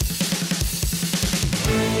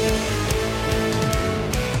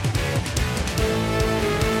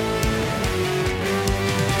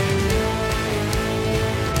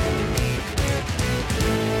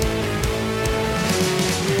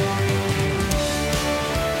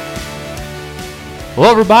Hello,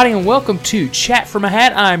 everybody, and welcome to Chat from a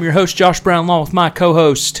Hat. I am your host, Josh Brown, along with my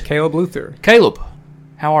co-host, Caleb Luther. Caleb.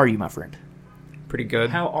 How are you, my friend? Pretty good.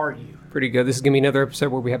 How are you? Pretty good. This is going to be another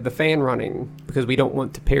episode where we have the fan running because we don't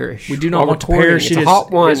want to perish. We do not want to perish. It's a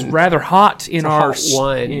hot one. It's rather hot in our... Hot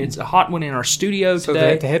one. It's a hot one in our studio so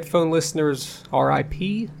today. the headphone listeners,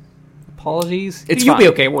 RIP. Apologies. It's You'll fine. be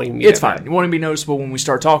okay. It won't even be It's that fine. It won't even be noticeable when we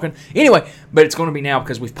start talking. Anyway, but it's going to be now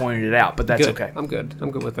because we've pointed it out, but that's good. okay. I'm good.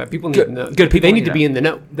 I'm good with that. People need Good. to know. Good. People They need need to to be know. in the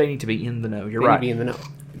know. They need to be in the know. You're They right. need to be in the know.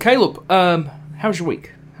 Caleb, how's your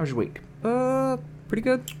week? Pretty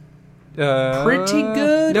good. Pretty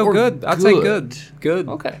good No, or good. I'd say good. Good.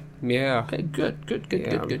 Okay. Yeah. Okay, good.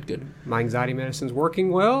 Yeah. Good. My anxiety medicine's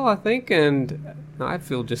working well, I think, and I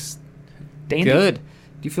feel just Dandy? good.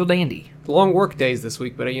 Do you feel dandy? Long work days this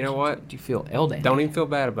week, but you know what? Do you feel dandy? Don't even feel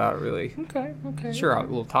bad about it, really. Okay. Sure, I'm a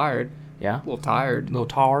little tired. Yeah? A little tired. A little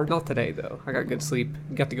tired? Not today, though. I got good sleep.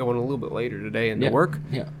 Got to go in a little bit later today into Yeah. work.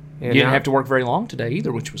 Yeah. And You didn't now- have to work very long today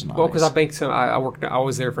either, which was nice. Well, because I banked some. I worked. I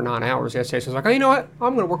was there for 9 hours yesterday, so I was like, oh, you know what?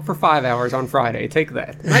 I'm going to work for 5 hours on Friday. Take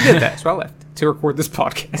that. And I did that, so I left to record this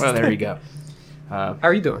podcast. Well, there you go. How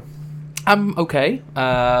are you doing? I'm okay.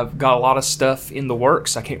 Got a lot of stuff in the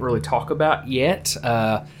works I can't really talk about yet,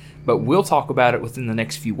 but we'll talk about it within the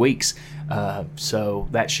next few weeks. So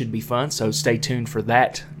that should be fun. So stay tuned for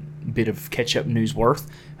that bit of catch-up news worth.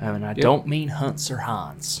 And I don't mean Hunts or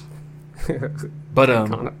Hans. But,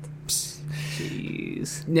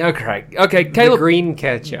 Jeez. Okay, Caleb. The green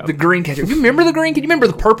ketchup. The green ketchup. You remember the green? Can you remember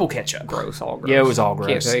the purple ketchup? Gross. All gross. Yeah, it was all gross.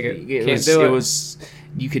 Can't take it. It was.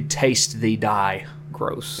 You could taste the dye.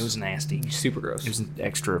 Gross. It was nasty. super gross. It was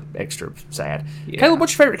extra sad. Yeah. Caleb,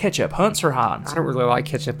 what's your favorite ketchup? Hunts or Hans? I don't really like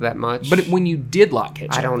ketchup that much. But when you did like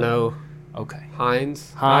ketchup, I don't know. Okay,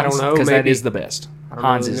 Heinz. Hans. I don't know. Because that Maybe is the best. I don't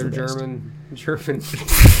Hans know, is the they're best. German.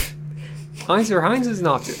 Heinz is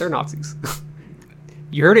Nazi. They're Nazis.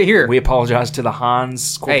 You heard it here. We apologize to the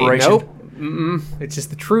Hans Hey, Corporation. nope. It's just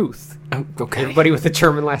the truth. Oh, okay. Everybody with a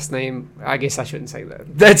German last name. I guess I shouldn't say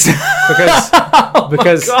that That's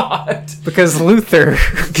because God. because Luther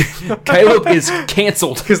Caleb is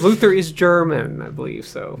canceled. because Luther is German, I believe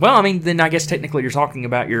so. Well, I mean, then I guess technically you're talking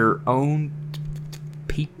about your own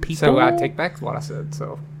people. So I take back what I said.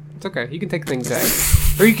 So it's okay. You can take things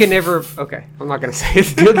back, or you can never. Okay, I'm not gonna say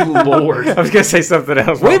it. Good Lord. I was gonna say something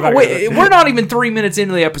else. but I'm not gonna. We're not even 3 minutes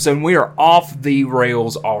into the episode, and we are off the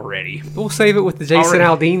rails already. We'll save it with the Jason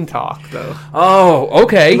Aldean talk, though. Oh,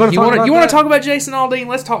 okay. You want to that? talk about Jason Aldean?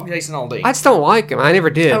 Let's talk Jason Aldean. I just don't like him. I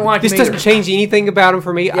never did. I don't like this him doesn't either. change anything about him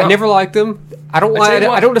for me. Yeah. I never liked him. I don't tell like. you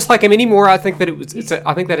what. I don't dislike him anymore. I think that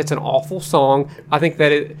I think that it's an awful song. I think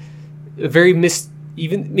that it very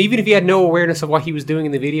even if he had no awareness of what he was doing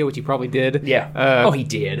in the video, which he probably did. Yeah. He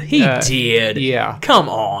did. He did. Yeah. Come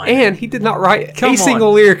on. And he did not write Come a single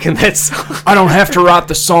on. lyric in that song. I don't have to write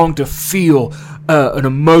the song to feel an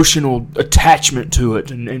emotional attachment to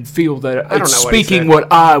it and feel that don't it's know what he speaking said. what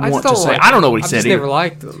I just want to don't say. like I don't know him. what he I've said just either. never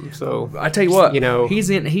liked him. So I tell you what, you know, he's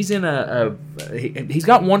in he's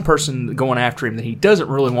got one person going after him that he doesn't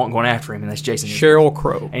really want going after him, and that's Jason Isbell. Cheryl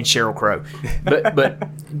Crow. And Sheryl Crow.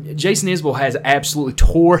 But Jason Isbell has absolutely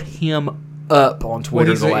tore him up on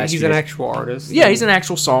Twitter the last he's few an days. actual artist. Yeah, he's an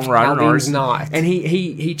actual songwriter and Aldean's artist. not. And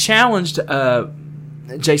he challenged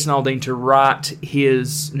Jason Aldean to write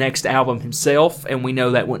his next album himself, and we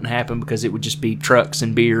know that wouldn't happen because it would just be trucks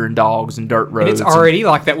and beer and dogs and dirt roads. And it's already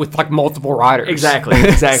like that with like multiple writers. Exactly.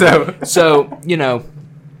 So you know,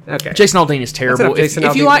 Okay. Jason Aldean is terrible. Jason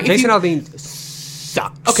If you Aldean. like, Jason Aldean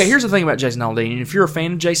sucks. okay, here's the thing about Jason Aldean, and if you're a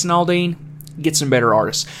fan of Jason Aldean, get some better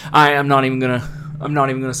artists. I'm not even gonna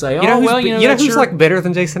say, You know that's who's your- like better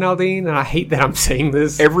than Jason Aldean? And I hate that I'm saying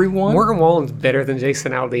this. Everyone? Morgan Wallen's better than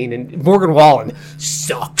Jason Aldean, and Morgan Wallen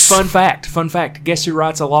sucks. Fun fact. Guess who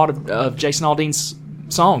writes a lot of Jason Aldean's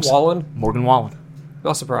songs? Wallen? Morgan Wallen.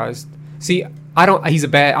 Not surprised. See, I don't think he's a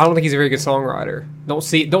very good songwriter. Don't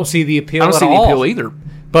see the appeal. I don't at see the all. appeal either.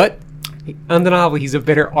 But undeniably, he's a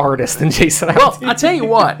better artist than Jason Aldean. Well, I tell you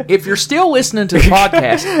what, if you're still listening to the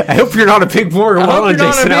podcast, I hope you're not a big Morgan Wallen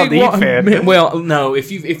Jason Aldean fan. Well, no, if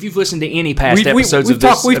you've listened to any past episodes we've of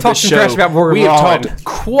this, we've of talked this some show, trash about Morgan we have Wallen. talked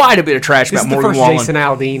quite a bit of trash This about is the Morgan first Wallen. Jason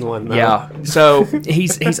Aldean one, though. Yeah, so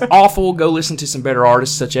he's awful. Go listen to some better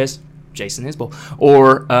artists such as Jason Isbell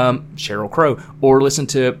or Sheryl Crow, or listen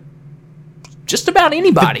to just about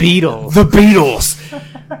anybody. The Beatles. The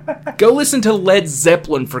Beatles. Go listen to Led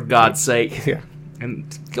Zeppelin, for God's sake. Yeah. And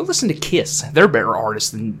go listen to Kiss. They're better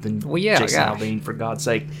artists than Jason Aldean, for God's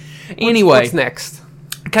sake. Anyway. What's next?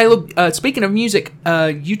 Caleb, speaking of music,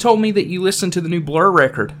 you told me that you listened to the new Blur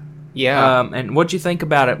record. Yeah. And what'd you think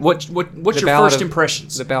about it? What's your first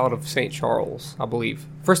impressions? The Ballad of St. Charles, I believe.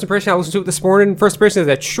 First impression, I listened to it this morning. First impression is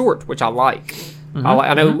that short, which I like.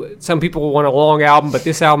 I know some people want a long album, but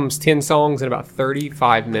this album's 10 songs in about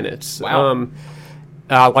 35 minutes. Wow.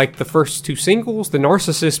 I like the first 2 singles. The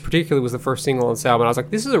Narcissist particularly was the first single on this album. And I was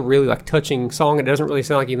like, this is a really like touching song. It doesn't really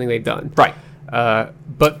sound like anything they've done. Right.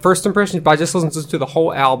 But first impressions, by just listening to the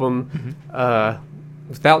whole album,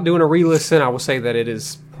 without doing a re-listen, I will say that it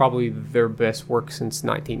is probably their best work since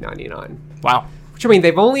 1999. Wow. Which, I mean,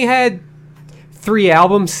 they've only had 3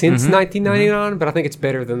 albums since 1999, but I think it's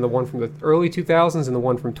better than the one from the early 2000s and the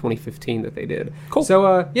one from 2015 that they did. Cool.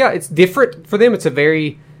 So, yeah, it's different for them. It's a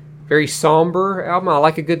very, very somber album. I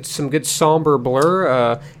like some good somber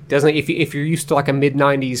Blur. Doesn't if you're used to like a mid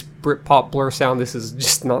 90s Britpop Blur sound, this is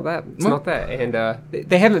just not that. It's not that, and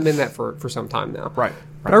they haven't been that for some time now. Right.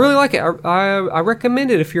 But I really like it. I recommend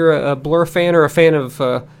it if you're a Blur fan or a fan of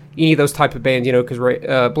any of those type of bands, because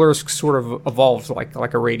Blur's sort of evolves like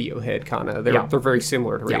a Radiohead kind of. They're very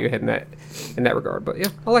similar to Radiohead in that regard. But yeah,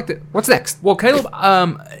 I liked it. What's next? Well, Caleb,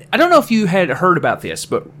 I don't know if you had heard about this,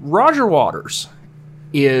 but Roger Waters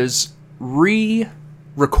is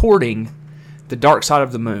re-recording The Dark Side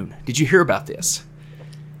of the Moon. Did you hear about this?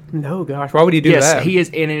 No, gosh. Why would he do that? Yes, he is,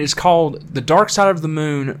 and it is called The Dark Side of the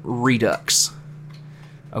Moon Redux.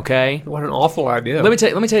 Okay? What an awful idea. Let me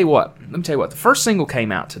tell you what. The first single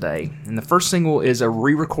came out today, and the first single is a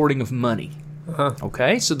re-recording of Money.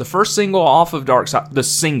 Okay? So the first single off of Dark Side, the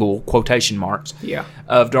single, quotation marks,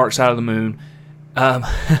 of Dark Side of the Moon,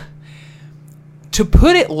 to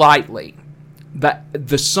put it lightly, that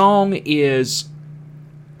the song is,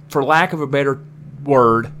 for lack of a better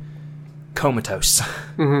word, comatose.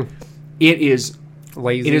 It is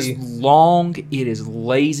lazy. It is long. It is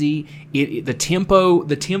lazy. The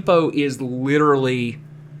tempo is literally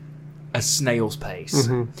a snail's pace.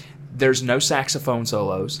 There's no saxophone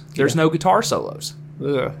solos. There's no guitar solos.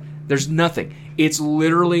 Ugh. There's nothing. It's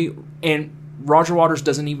literally, and Roger Waters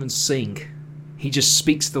doesn't even sing. He just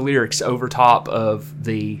speaks the lyrics over top of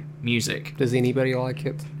the music. Does anybody like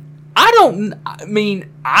it? I don't.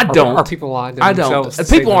 Are people lying to themselves? I don't.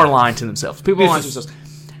 People aren't lying to themselves. People are lying to themselves.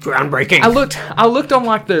 Groundbreaking. I looked on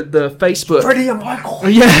like the Facebook. Freddie and Michael.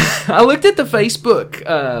 Yeah, I looked at the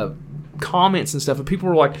Facebook comments and stuff, and people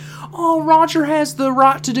were like, "Oh, Roger has the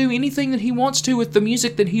right to do anything that he wants to with the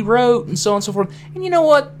music that he wrote, and so on and so forth." And you know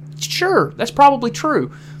what? Sure, that's probably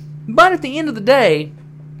true. But at the end of the day,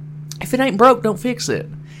 if it ain't broke, don't fix it.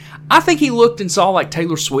 I think he looked and saw like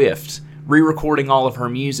Taylor Swift re-recording all of her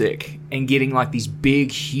music and getting like these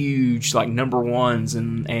big, huge like number ones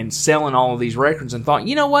and selling all of these records, and thought,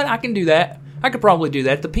 you know what, I can do that. I could probably do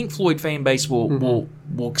that. The Pink Floyd fan base will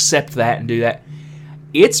accept that and do that.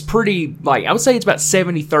 It's pretty, like, I would say it's about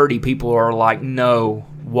 70-30 people are like, no,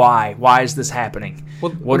 why? Why is this happening?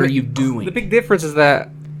 Well, what are you doing? The big difference is that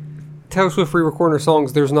Taylor Swift re-recording her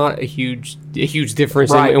songs, there's not a huge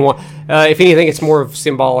difference. Right. In if anything, it's more of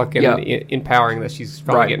symbolic and empowering that she's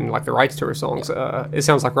probably getting like the rights to her songs. It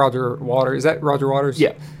sounds like Roger Waters. Is that Roger Waters?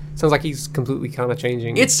 Yeah. Sounds like he's completely kind of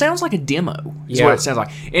changing. It sounds like a demo. Is what it sounds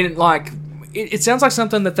like. And like, it sounds like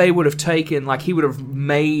something that they would have taken, like he would have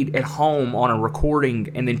made at home on a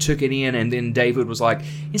recording and then took it in, and then David was like,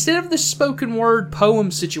 instead of this spoken word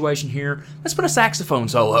poem situation here, let's put a saxophone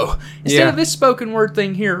solo. Instead of this spoken word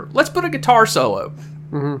thing here, let's put a guitar solo.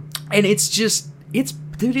 And it's just, it's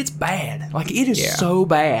bad. Like, it is so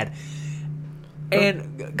bad.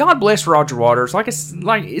 And God bless Roger Waters.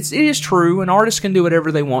 It is true, and artists can do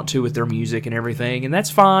whatever they want to with their music and everything, and that's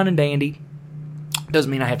fine and dandy.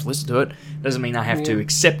 Doesn't mean I have to listen to it. Doesn't mean I have to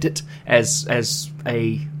accept it as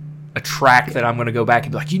a track that I'm going to go back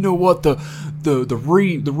and be like, you know what, the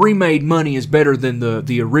remade Money is better than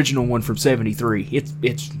the original one from '73.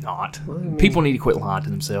 It's not. People need to quit lying to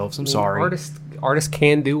themselves. I'm sorry. Artists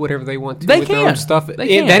can do whatever they want to with their own stuff.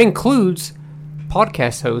 That includes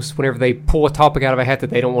podcast hosts whenever they pull a topic out of a hat that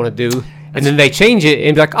they don't want to do, and then they change it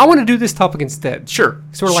and be like, I want to do this topic instead. Sure.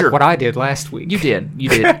 Sort of like what I did last week. You did.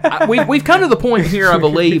 We've come to the point here, I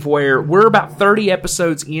believe, where we're about 30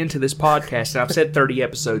 episodes into this podcast, and I've said 30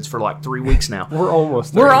 episodes for like 3 weeks now. We're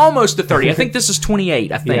almost 30. We're almost to 30. I think this is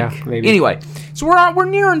 28, I think. Yeah, maybe. Anyway, so we're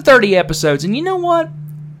nearing 30 episodes, and you know what?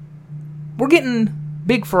 We're getting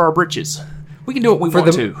big for our britches. We can do what we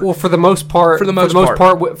want to. Well, for the most part,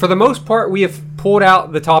 we have pulled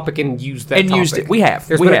out the topic and used that. And used it. We have.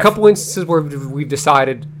 There's been a couple instances where we've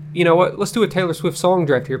decided, you know what? Let's do a Taylor Swift song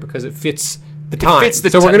draft here because it fits the time.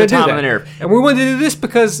 So we're going to do that. And we wanted to do this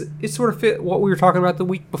because it sort of fit what we were talking about the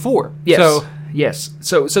week before. Yes.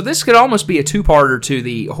 So this could almost be a two-parter to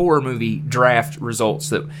the horror movie draft results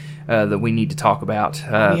that that we need to talk about.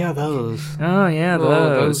 Yeah, those. Oh yeah,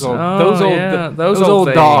 those. Those old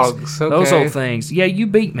things. dogs. Okay. Those old things. Yeah, you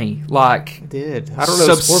beat me like I did. I don't know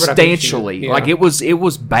the score, but I beat you. substantially. Yeah. Like it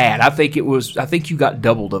was bad. I think you got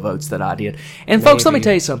double the votes that I did. And folks, let me Maybe.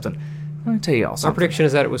 tell you something. Let me tell you all My something. prediction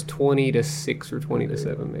is that it was 20-6 or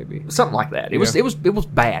 20-7, maybe. Something like that. It was Yeah.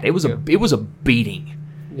 bad. It was a beating.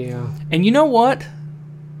 Yeah. And you know what?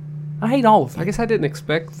 I hate all of them. I guess I didn't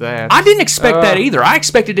expect that. I didn't expect that either. I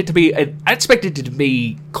expected it to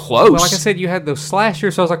be close. Well, like I said, you had those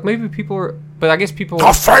slashers, so I was like, maybe people are. But I guess people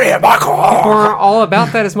Freddie and Michael. aren't all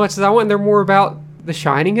about that as much as I want. They're more about The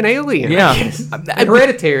Shining and Alien. Yeah. I guess. And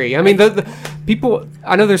Hereditary. I mean, the people.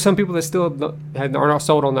 I know there's some people that still are not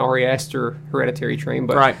sold on the Ari Aster Hereditary train,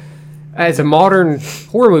 but Right. as a modern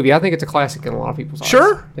horror movie, I think it's a classic in a lot of people's eyes.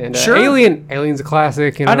 Sure. And Sure. Alien's a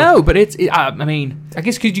classic. You know? I know, but I mean, I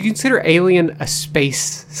guess could you consider Alien a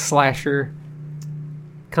space slasher?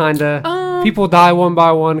 Kinda. People die one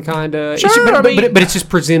by one, kinda. Sure, But it's just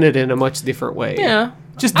presented in a much different way. yeah.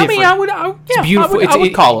 Just I different. mean, It's beautiful. I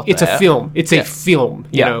would call it It's that. a film. It's Yeah. a film.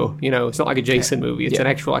 Yeah. You know. It's not like a Jason movie. It's Yeah. an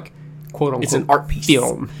actual like quote unquote It's an art piece.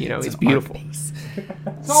 film. You know, it's an art beautiful. piece.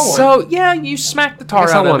 So So yeah, you smacked the I tar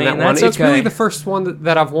guess I out of won me. that And one. that's It's okay. really the first one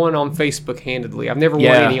that I've won on Facebook handedly. I've never won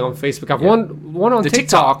Yeah. any on Facebook. I've won one on The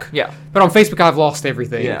TikTok. Yeah. But on Facebook, I've lost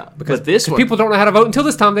everything. Yeah. Because But this one- people don't know how to vote. Until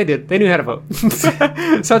this time, they did. They knew how to vote.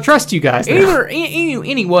 So I trust you guys. Now.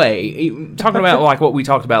 Anyway, talking about like what we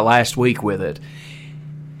talked about last week with it.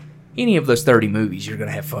 Any of those 30 movies, you're going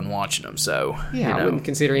to have fun watching them. So Yeah, you I know. wouldn't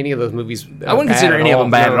consider any of those movies. I wouldn't consider any of them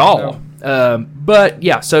bad at all. But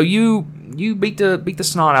yeah, so you beat the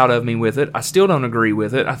snot out of me with it. I still don't agree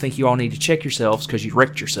with it. I think you all need to check yourselves because you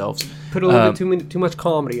wrecked yourselves. Put a little bit too much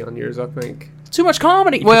comedy on yours, I think. Too much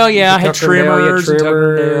comedy. Well, yeah, I had Tucker and Dale, Tremors, and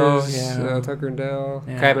Tucker and Dale, yeah. yeah. Tucker and Dale,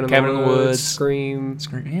 Yeah. Cabin in the Woods, Scream.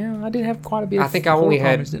 Yeah, I did have quite a bit. I of think I only horror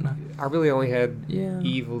had. comedies, didn't I? I really only had Yeah.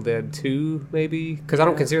 Evil Dead 2, maybe, because I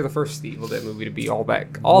don't consider the first Evil Dead movie to be all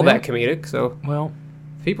that Well- comedic. So Well,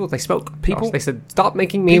 people, they spoke. People- They said, "Stop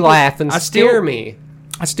making me people- laugh and I scare still- me."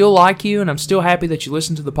 I still like you, and I'm still happy that you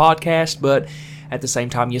listen to the podcast, but at the same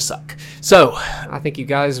time, you suck. So, I think you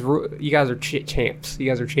guys are champs. You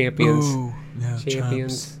guys are champions.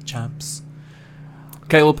 Champions. Champs.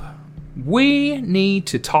 Caleb, we need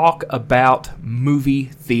to talk about movie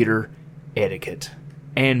theater etiquette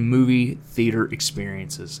and movie theater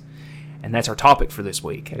experiences. And that's our topic for this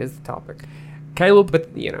week. That is the topic. Caleb, But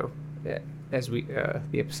as we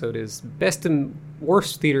the episode is best and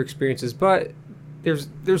worst theater experiences, but there's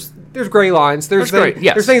gray lines. There's gray,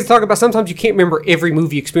 yes. There's things to talk about. Sometimes you can't remember every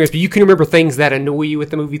movie experience, but you can remember things that annoy you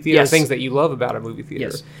at the movie theater, Yes. things that you love about a movie theater.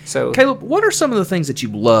 Yes. So Caleb, what are some of the things that you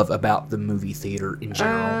love about the movie theater in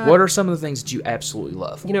general? What are some of the things that you absolutely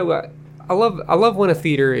love? you know what? I love when a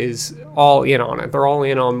theater is all in on it. They're all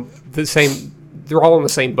in on the same. They're all in the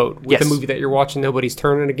same boat with Yes. the movie that you're watching. Nobody's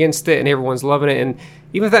turning against it, and everyone's loving it. And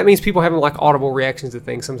even if that means people having like audible reactions to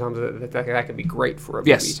things, sometimes that can be great for a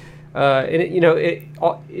movie. Yes.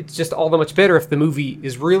 It's just all the much better if the movie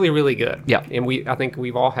is really, really good. Yeah. And I think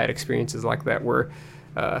we've all had experiences like that where,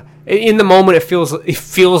 in the moment it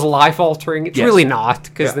feels life altering. It's Yes. really not,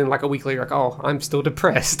 because Yeah. then like a week later, you're like, oh, I'm still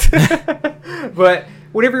depressed. But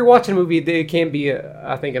whenever you're watching a movie, it can be,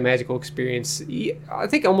 I think, a magical experience. I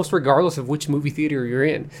think almost regardless of which movie theater you're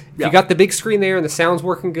in. If Yeah. you got the big screen there and the sound's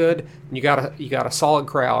working good, and you got a solid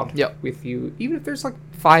crowd Yep. with you, even if there's like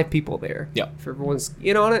 5 people there. Yep. If everyone's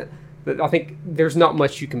in on it, but I think there's not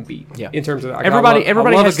much you can beat. Yeah. In terms of Everybody I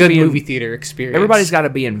love has a to good be movie theater experience. Everybody's got to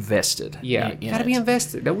be invested. yeah, in got to be it.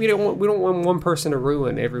 invested. We don't want one person to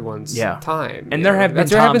ruin everyone's Yeah. time. And you there know? have been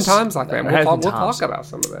there have been times- times like that. there We'll have been talk times. about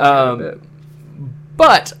some of that. in a bit.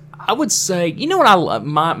 But I would say, you know what I love?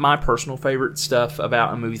 My personal favorite stuff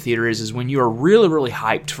about a movie theater is when you are really, really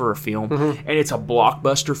hyped for a film, and it's a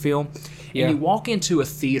blockbuster film, Yeah. and you walk into a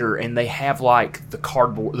theater and they have like the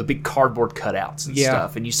big cardboard cutouts and Yeah.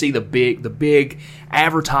 stuff, and you see the big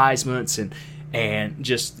advertisements and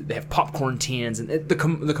just they have popcorn tins and the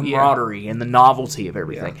camaraderie and the novelty of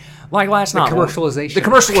everything. Like last night,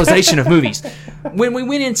 commercialization of movies. When we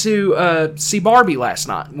went into see Barbie last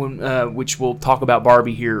night, which we'll talk about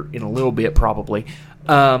Barbie here in a little bit probably.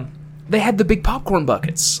 They had the big popcorn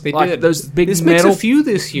buckets. They like did. those big This metal. makes a few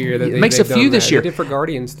this year. That It makes a they've few done this that. year. They did for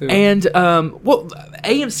Guardians too. And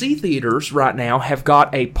AMC theaters right now have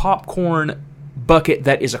got a popcorn bucket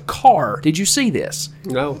that is a car. Did you see this?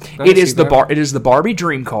 no, It is the Barbie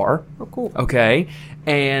dream car. Oh, cool. Okay,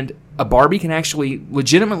 and a Barbie can actually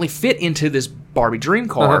legitimately fit into this Barbie dream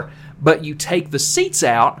car, Uh-huh. but you take the seats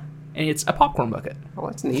out and it's a popcorn bucket. Oh,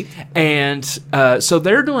 that's neat. And so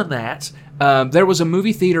they're doing that. There was a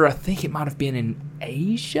movie theater, I think it might have been in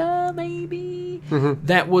Asia, maybe,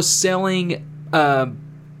 that was selling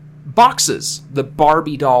boxes, the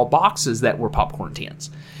Barbie doll boxes that were popcorn tins.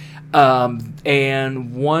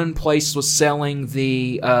 And one place was selling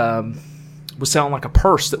like a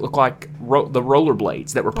purse that looked like the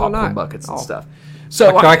rollerblades that were popcorn buckets and stuff.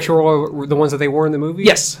 So like the ones that they wore in the movie?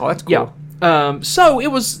 Yes. Oh, that's cool. Yeah. So it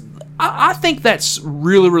was... I think that's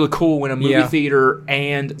really, really cool when a movie theater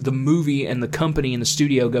and the movie and the company and the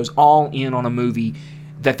studio goes all in on a movie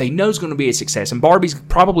that they know is going to be a success. And Barbie's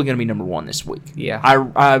probably going to be number one this week. Yeah.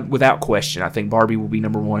 I without question, I think Barbie will be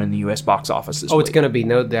number one in the U.S. box office this week. Oh, it's going to be,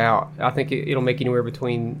 no doubt. I think it'll make anywhere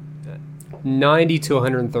between 90 to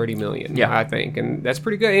 130 million, I think. And that's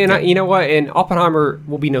pretty good. And you know what? And Oppenheimer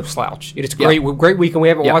will be no slouch. It's great. Great week, and we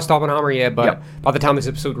haven't watched Oppenheimer yet, but by the time this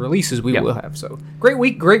episode releases, we will have. So, great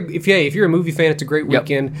week. Great. If you're a movie fan, it's a great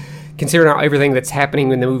weekend. Considering everything that's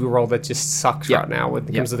happening in the movie world that just sucks right now when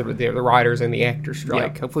it comes to the writers and the actors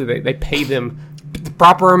strike. Hopefully they pay them the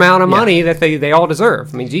proper amount of money that they all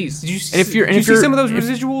deserve. I mean, geez, did you see some of those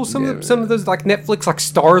residuals? Some of those like Netflix like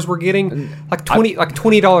stars were getting like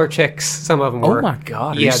 $20 checks. Some of them were. Oh my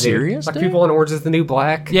god, are you serious? Like people in Orange Is the New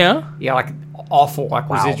Black. Yeah, like awful like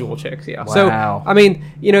residual checks. Yeah. Wow. So I mean,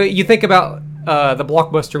 you think about the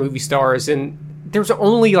blockbuster movie stars, and there's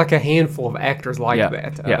only like a handful of actors like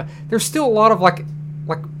that. There's still a lot of like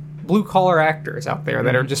blue collar actors out there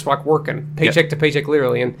that are just like working paycheck to paycheck,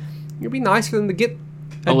 literally, and it'd be nice for them to get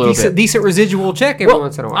a decent residual check every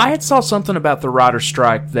once in a while. I had saw something about the writer's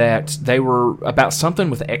strike that they were about something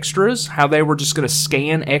with extras, how they were just going to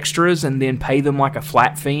scan extras and then pay them like a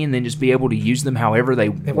flat fee and then just be able to use them however they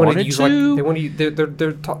wanted to.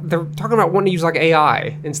 They're talking about wanting to use like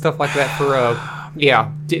AI and stuff like that for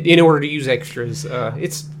in order to use extras.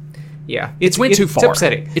 It's went too far. It's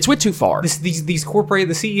upsetting. It's went too far. These corporate,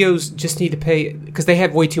 the CEOs just need to pay because they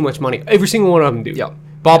have way too much money. Every single one of them do. Yeah.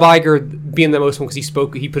 Bob Iger being the most one because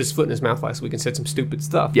he put his foot in his mouth last week and said some stupid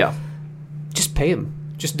stuff. Yeah. Just pay him.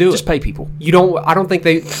 Just do it. Just pay people. I don't think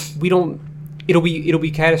it'll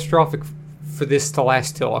be catastrophic for this to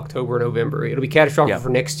last till October, November. It'll be catastrophic for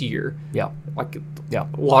next year. Yeah.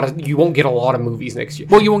 You won't get a lot of movies next year.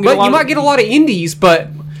 Well, you won't get you might get a lot of indies, but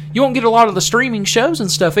you won't get a lot of the streaming shows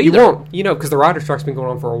and stuff either. You won't, because the writer's strike's been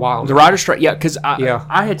going on for a while. The writer's strike, because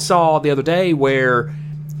I had saw the other day where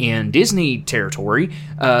in Disney territory,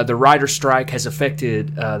 the writer's strike has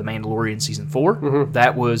affected The Mandalorian Season 4. Mm-hmm.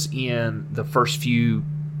 That was in the first few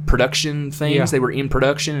production things. Yeah. They were in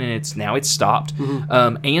production, and it's stopped.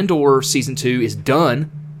 Mm-hmm. Andor Season 2 is done.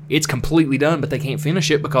 It's completely done, but they can't finish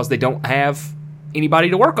it because they don't have anybody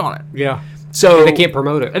to work on it. Yeah. So and they can't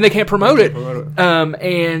promote it.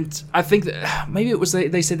 And I think that maybe it was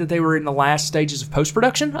they said that they were in the last stages of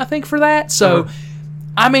post-production, I think, for that. So,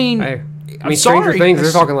 I mean... Stranger Things,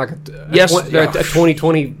 they're talking like a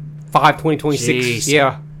 2025, 2026. Jeez.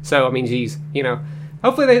 Yeah. So, I mean, geez.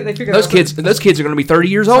 Hopefully they figure those kids. Those kids are going to be 30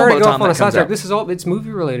 years old by the time that comes out. This is all. It's movie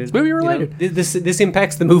related. It's movie related. This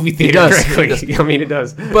impacts the movie theater directly. I mean, it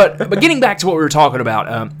does. But getting back to what we were talking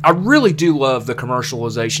about, I really do love the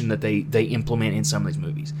commercialization that they implement in some of these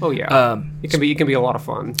movies. Oh yeah. It can be a lot of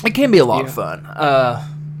fun. It can be a lot of fun.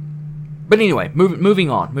 But anyway, moving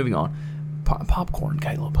on. Popcorn,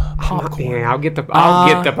 Caleb. Popcorn. I'll get the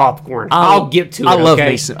popcorn. I'll get to it. I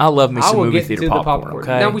love me some movie theater popcorn.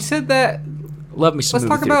 Okay. Now we said that. Love me some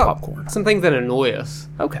movie theater popcorn. Let's talk about some things that annoy us.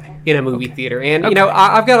 Okay. In a movie theater, and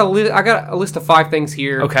I've got a list of 5 things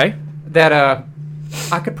here. Okay. That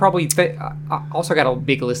I could probably. I also got a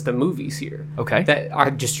big list of movies here. Okay. That I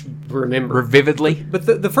just remember vividly. But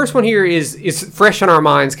the first one here is fresh in our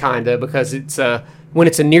minds, kinda, because it's when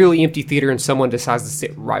it's a nearly empty theater and someone decides to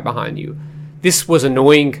sit right behind you. This was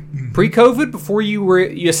annoying pre-COVID, before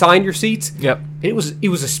you assigned your seats. Yep. It was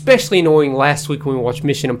especially annoying last week when we watched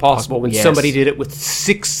Mission Impossible when somebody did it with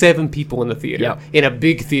 6-7 people in the theater in a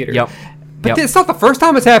big theater. Yep. But it's not the first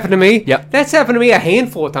time it's happened to me. Yep. That's happened to me a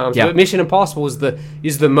handful of times. Yep. But Mission Impossible is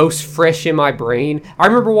the most fresh in my brain. I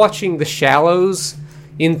remember watching The Shallows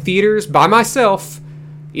in theaters by myself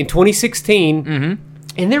in 2016,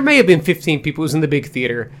 and there may have been 15 people. It was in the big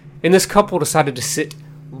theater, and this couple decided to sit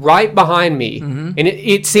right behind me, and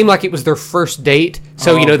it seemed like it was their first date.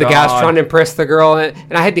 So the guy's trying to impress the girl, and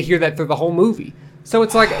I had to hear that through the whole movie. So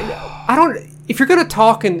it's like, if you're gonna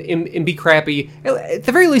talk and be crappy, at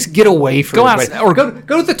the very least get away from it. Or go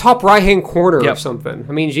to the top right hand corner or something.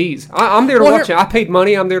 I mean, geez, I'm there to watch it. I paid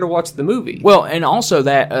money. I'm there to watch the movie. Well, and also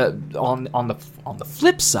that on the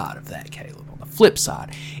flip side of that, Caleb. flip side.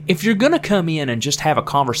 If you're going to come in and just have a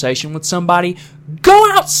conversation with somebody,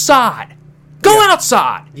 go outside. Go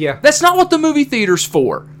outside. Yeah. That's not what the movie theater's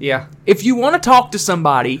for. Yeah. If you want to talk to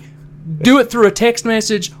somebody, do it through a text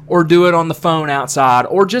message or do it on the phone outside,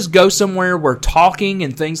 or just go somewhere where talking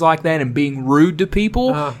and things like that and being rude to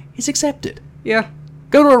people is accepted. Yeah.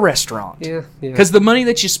 Go to a restaurant. Yeah. Because the money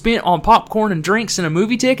that you spent on popcorn and drinks and a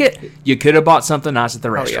movie ticket, you could have bought something nice at the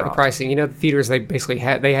Oh, restaurant. yeah, the pricing. You know, the theaters, they basically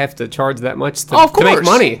they have to charge that much to, Of course. to make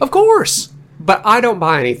money. Of course. But I don't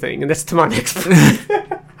buy anything, and that's to my next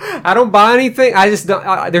I don't buy anything. I just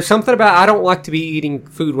don't. There's something about I don't like to be eating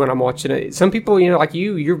food when I'm watching it. Some people, you know, like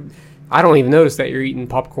you're. I don't even notice that you're eating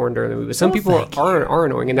popcorn during the movie. But some people are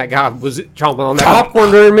annoying, and that guy was chomping on that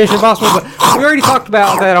popcorn during Mission Impossible. But we already talked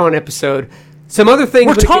about that on an episode. Some other things.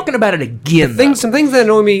 We're talking about it again. Some things that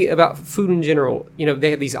annoy me about food in general. You know,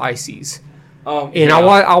 they have these ices. And yeah.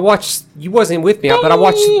 I watched. You wasn't with me, but I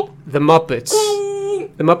watched the Muppets.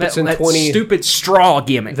 The Muppets in that 20. stupid straw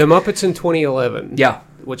gimmick. The Muppets in 2011. Yeah.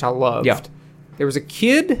 Which I loved. Yeah. There was a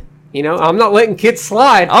kid. You know, I'm not letting kids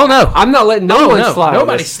slide. Oh, no. I'm not letting no one slide.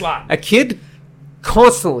 Nobody slide. A kid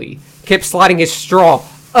constantly kept sliding his straw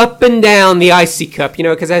up and down the icy cup, you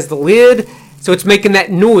know, because it has the lid, so it's making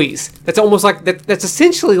that noise. That's almost like that's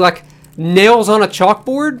essentially like nails on a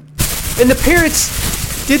chalkboard, and the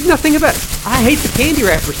parents did nothing about it. I hate the candy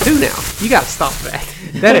wrappers too now. You got to stop that.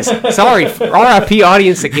 That is sorry, RIP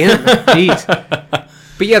audience again. Jeez.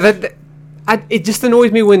 But yeah, it just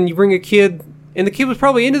annoys me when you bring a kid. And the kid was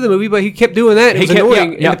probably into the movie, but he kept doing that. It was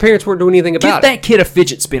annoying, and the parents weren't doing anything about it. Give that kid a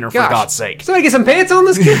fidget spinner, for God's sake. Somebody get some pants on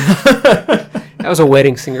this kid? That was a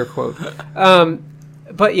wedding singer quote.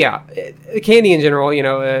 But yeah, candy in general, you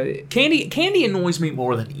know. Candy annoys me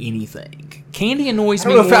more than anything. Candy annoys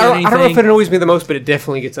me I more than anything. I don't know if it annoys me the most, but it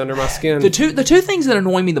definitely gets under my skin. The two things that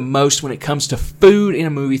annoy me the most when it comes to food in a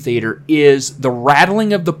movie theater is the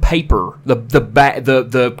rattling of the paper,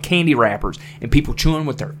 the candy wrappers, and people chewing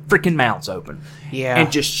with their freaking mouths open. Yeah.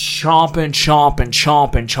 And just chomping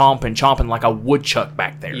like a woodchuck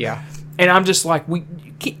back there. Yeah. And I'm just like,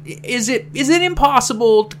 is it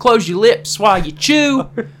impossible to close your lips while you chew?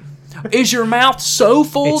 Is your mouth so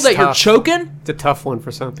full It's that tough. you're choking? It's a tough one for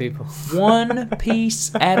some people. One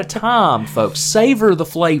piece at a time, folks. Savor the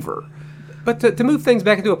flavor. But to move things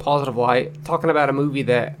back into a positive light, talking about a movie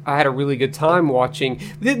that I had a really good time watching.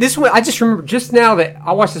 This one, I just remember just now that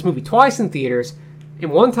I watched this movie twice in theaters, and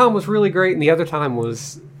one time was really great, and the other time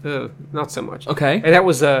was not so much. Okay. And that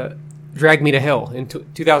was Drag Me to Hell in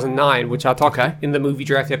 2009, which I talked in the movie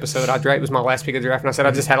draft episode. It was my last pick of the draft, and I said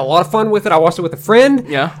I just had a lot of fun with it. I watched it with a friend.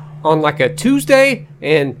 Yeah. On like a Tuesday,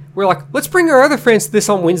 and we're like, let's bring our other friends to this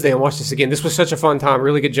on Wednesday and watch this again. This was such a fun time.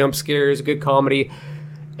 Really good jump scares, good comedy.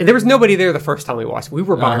 And there was nobody there the first time we watched. We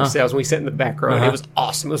were by ourselves, and we sat in the back row, and it was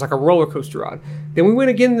awesome. It was like a roller coaster ride. Then we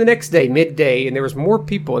went again the next day, midday, and there was more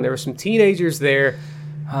people, and there were some teenagers there.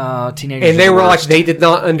 Teenagers, and they were like, they did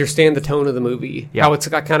not understand the tone of the movie. How it's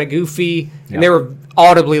got kind of goofy, and they were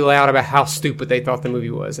audibly loud about how stupid they thought the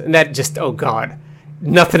movie was. And that just, oh God.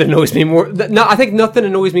 Nothing annoys me more. I think nothing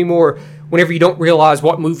annoys me more whenever you don't realize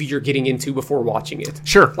what movie you're getting into before watching it.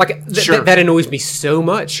 Sure. Like, that annoys me so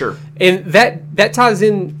much. Sure. And that ties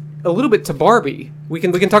in a little bit to Barbie. We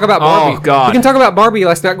can talk about Barbie. Oh, God. We can talk about Barbie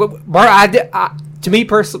last night. For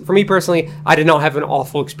me personally, I did not have an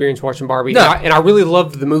awful experience watching Barbie. No. And I really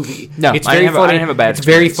loved the movie. No, it's I very didn't funny. have a bad It's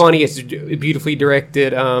very experience. funny. It's beautifully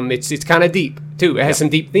directed. It's kind of deep too. It has some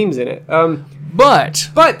deep themes in it. But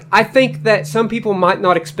I think that some people might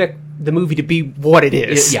not expect the movie to be what it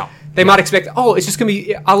is. Yeah. They might expect, it's just going to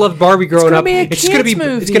be, I loved Barbie growing up. It's going to be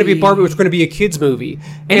a It's going to be Barbie, it's going to be a kid's movie.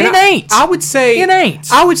 And it ain't. I would say, it ain't.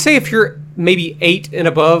 I would say if you're maybe 8 and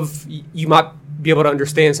above, you might be able to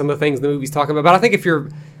understand some of the things the movie's talking about. But I think if you're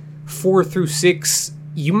 4 through 6,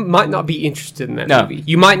 you might not be interested in that movie.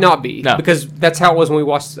 You might not be. No. Because that's how it was when we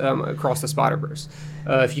watched Across the Spider-Verse.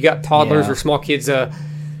 If you got toddlers or small kids,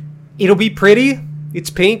 it'll be pretty. It's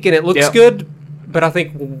pink and it looks good. But I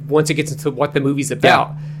think once it gets into what the movie's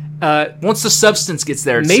about, once the substance gets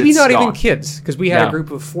there, maybe it's not gone. even kids, because we had a group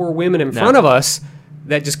of 4 women in front of us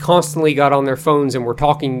that just constantly got on their phones and were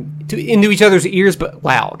talking into each other's ears, but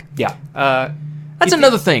loud. Yeah, that's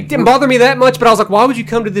another thing. It didn't bother me that much, but I was like, why would you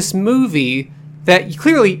come to this movie that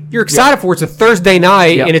you're excited for? It's a Thursday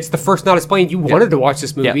night and it's the first night it's playing. You wanted to watch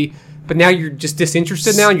this movie. But now you're just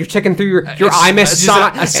disinterested now, and you're checking through your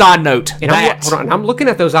iMessages. A side note. I'm looking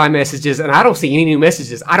at those iMessages, and I don't see any new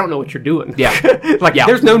messages. I don't know what you're doing. Yeah.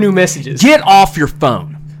 There's no new messages. Get off your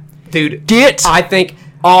phone. Dude. Get I think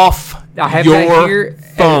off I have your that here,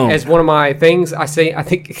 phone. As one of my things, I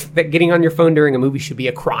think that getting on your phone during a movie should be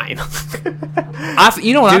a crime.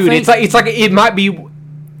 You know what Dude, I think? it's like it might be,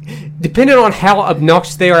 depending on how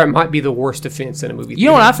obnoxious they are, it might be the worst offense in a movie theater. You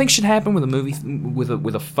know what I think should happen with a movie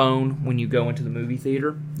with a phone when you go into the movie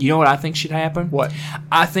theater? You know what I think should happen? What?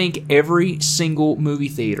 I think every single movie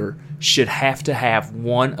theater should have to have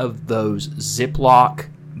one of those Ziploc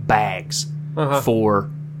bags for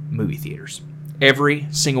movie theaters. Every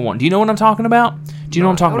single one. Do you know what I'm talking about? Do you know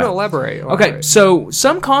what I'm talking about? Elaborate. Okay, so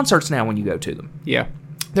some concerts now when you go to them, Yeah.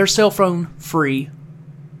 they're cell phone free.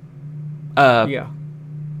 Yeah.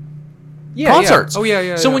 Concerts. Yeah. Oh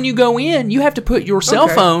yeah. So when you go in, you have to put your cell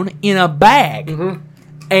phone in a bag,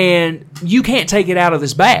 and you can't take it out of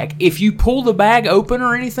this bag. If you pull the bag open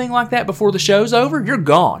or anything like that before the show's over, you're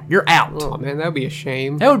gone. You're out. Oh man, that would be a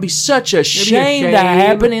shame. That would be such a shame to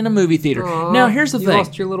happen in a movie theater. Now here's the you thing.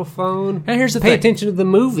 Lost your little phone. Now here's the Pay thing. attention to the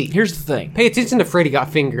movie. Here's the thing. Pay attention to Freddy got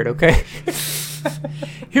fingered. Okay.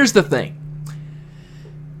 Here's the thing.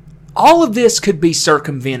 All of this could be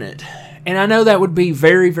circumvented. And I know that would be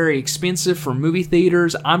very, very expensive for movie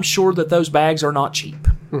theaters. I'm sure that those bags are not cheap.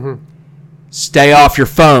 Stay off your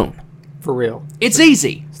phone. For real. It's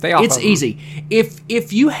easy. Stay off It's of them. easy.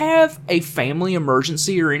 If you have a family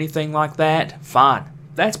emergency or anything like that, fine.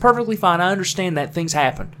 That's perfectly fine. I understand that things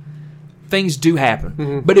happen. Things do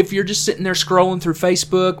happen. But if you're just sitting there scrolling through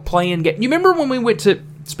Facebook, playing games. You remember when we went to...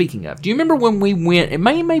 Speaking of, do you remember when we went... And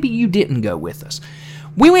maybe you didn't go with us.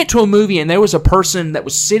 We went to a movie and there was a person that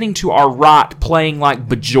was sitting to our right playing like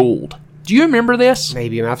Bejeweled. Do you remember this?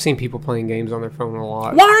 Maybe. I mean, I've seen people playing games on their phone a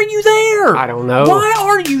lot. Why are you there? I don't know. Why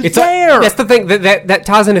are you there? That's the thing that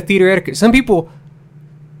ties into theater etiquette. Some people,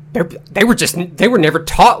 they were never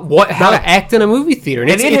taught how to act in a movie theater,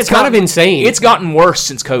 and it's kind of insane. It's gotten worse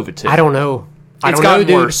since COVID too. I don't know. It's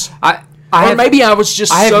gotten worse. Maybe I was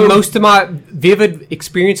just. I have most of my vivid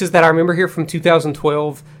experiences that I remember here from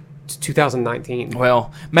 2012 to 2019.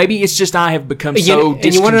 Well, maybe it's just I have become so disconjointed.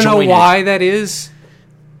 And you want to know why that is?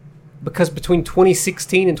 Because between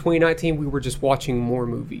 2016 and 2019, we were just watching more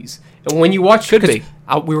movies. And when you watch... Could be.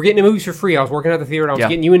 We were getting the movies for free. I was working at the theater, and I was Yeah.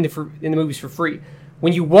 getting you in the movies for free.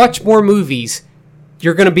 When you watch more movies,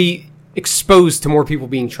 you're going to be exposed to more people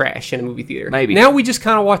being trash in a movie theater. Maybe. Now we just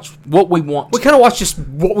kind of watch... what we want. We kind of watch just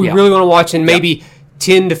what we really want to watch, and maybe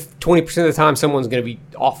 10 to 20% of the time, someone's going to be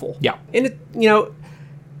awful. Yeah. And,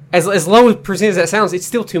 as low a percentage as that sounds, it's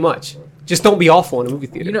still too much. Just don't be awful in a movie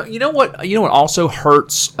theater. You know what also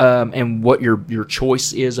hurts, and what your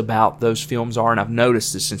choice is about those films are, and I've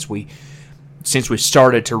noticed this since we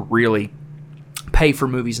started to really pay for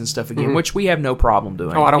movies and stuff again, which we have no problem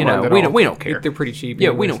doing. Oh, I don't mind that at all. We don't care. They're pretty cheap. Yeah,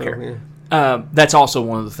 anyway, we don't so, care. yeah. That's also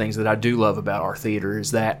one of the things that I do love about our theater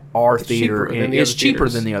is that our theater is cheaper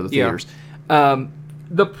than the other Yeah. theaters.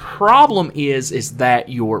 The problem is that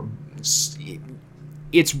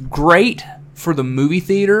it's great for the movie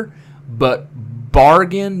theater, but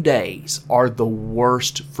bargain days are the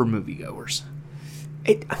worst for moviegoers.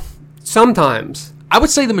 Sometimes. I would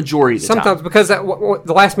say the majority of the Sometimes, time. because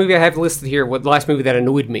the last movie I have listed here, the last movie that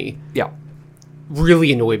annoyed me,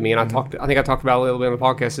 really annoyed me, and I think I talked about it a little bit on the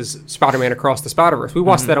podcast, is Spider-Man Across the Spider-Verse. We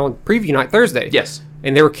watched that on preview night Thursday. Yes.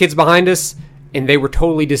 And there were kids behind us, and they were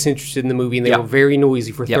totally disinterested in the movie, and they were very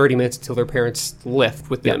noisy for 30 minutes until their parents left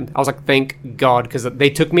with them. I was like, thank God, because they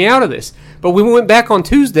took me out of this. But we went back on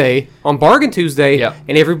Tuesday, on Bargain Tuesday,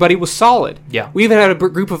 and everybody was solid. Yeah. We even had a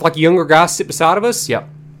group of younger guys sit beside of us. Yeah.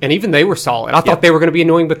 And even they were solid. I thought they were going to be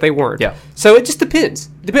annoying, but they weren't. Yeah. So it just depends.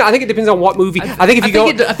 I think it depends on what movie. I think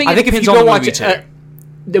if you go watch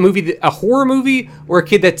a horror movie or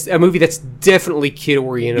a movie that's definitely kid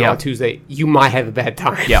oriented on Tuesday, you might have a bad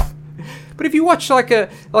time. Yeah. But if you watch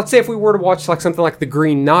let's say if we were to watch something like The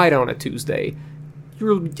Green Knight on a Tuesday,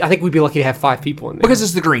 I think we'd be lucky to have 5 people in there. Because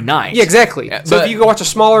it's The Green Knight. Yeah, exactly. So if you go watch a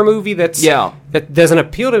smaller movie that doesn't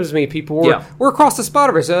appeal to as many people, or Across the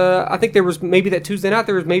Spider-Verse, I think there was maybe that Tuesday night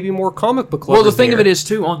there was maybe more comic book lovers. Well, the thing there. of it is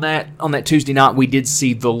too on that Tuesday night we did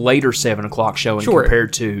see the later 7 o'clock showing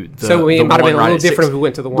compared to the so it might have been a little at different 6. if we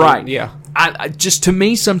went to the one. Right. Yeah. I just to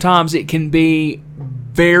me sometimes it can be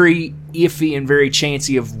very iffy and very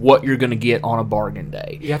chancy of what you're going to get on a bargain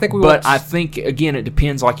day. Yeah, I think I think again it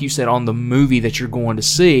depends, like you said, on the movie that you're going to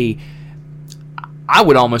see. I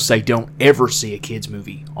would almost say don't ever see a kids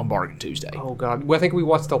movie on Bargain Tuesday. Oh God! Well, I think we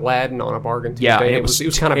watched Aladdin on a Bargain Tuesday. Yeah, it was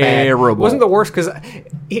kind of terrible. bad. It wasn't the worst because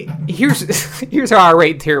here's how I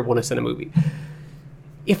rate terribleness in a movie.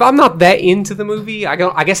 If I'm not that into the movie,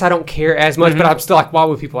 I guess I don't care as much. But I'm still like, why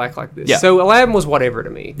would people act like this? Yeah. So Aladdin was whatever to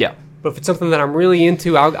me. Yeah. But if it's something that I'm really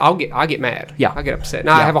into, I'll get mad. Yeah. I'll get upset. And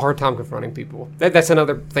I have a hard time confronting people. That's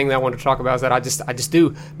another thing that I wanted to talk about, is that I just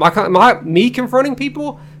do. Me confronting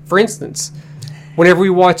people, for instance, whenever we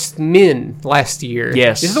watched Men last year,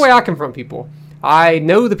 yes, this is the way I confront people. I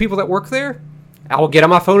know the people that work there. I will get on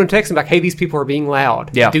my phone and text them like, hey, these people are being loud.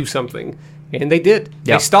 Yeah. Do something. And they did.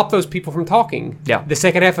 Yeah. They stopped those people from talking. Yeah. The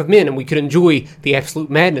second half of Men, and we could enjoy the absolute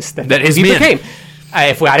madness that is movie Men. became.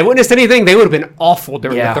 If I hadn't witnessed anything, they would have been awful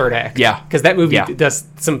during Yeah. the third act. Yeah. Because that movie Yeah. does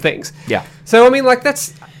some things. Yeah. So, I mean, like,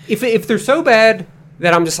 that's... If they're so bad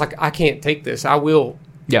that I'm just like, I can't take this, I will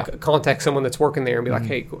contact someone that's working there and be like,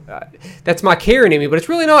 hey, that's my Karen in me. But it's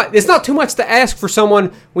really not... It's not too much to ask for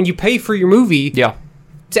someone when you pay for your movie Yeah.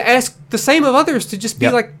 to ask the same of others to just be,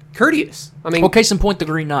 like, courteous. I mean... Well, case in point, The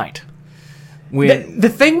Green Knight. When, The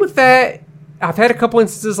thing with that, I've had a couple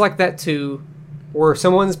instances like that too, where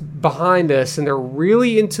someone's behind us and they're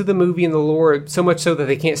really into the movie and the lore, so much so that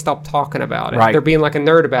they can't stop talking about it. Right. They're being like a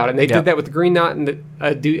nerd about it. And they did that with The Green Knight, and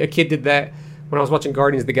a kid did that when I was watching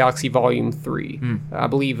Guardians of the Galaxy Volume 3. I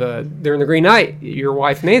believe during The Green Knight, your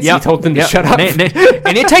wife Nancy told them to shut up.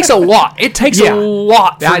 And it takes a lot. It takes a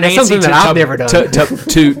lot for That's Nancy something that I've never done.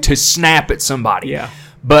 to snap at somebody. Yeah.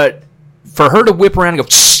 But for her to whip around and go,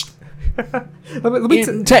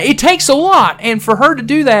 it takes a lot, and for her to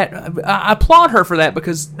do that, I applaud her for that,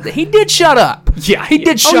 because he did shut up. Yeah, he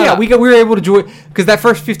did shut up. We were able to enjoy, because that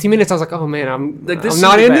first 15 minutes, I was like, oh man, I'm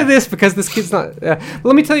not into this because this kid's not. But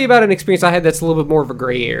let me tell you about an experience I had that's a little bit more of a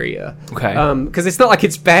gray area. Okay. Because it's not like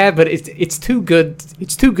it's bad, but it's too good.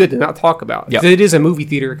 It's too good to not talk about. Yep. It is a movie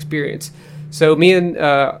theater experience. So me and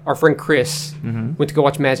our friend Chris went to go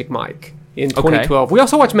watch Magic Mike in 2012. We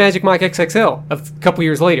also watched Magic Mike XXL a couple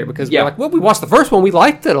years later, because we were like, well, we watched the first one, we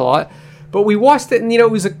liked it a lot, but we watched it, and there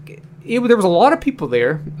was a lot of people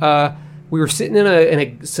there. We were sitting in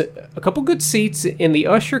a couple good seats, and the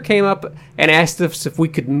usher came up and asked us if we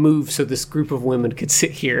could move so this group of women could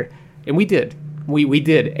sit here, and we did. We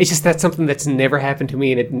did. It's just that's something that's never happened to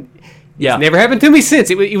me, and it's never happened to me since.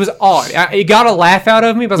 It was odd. It got a laugh out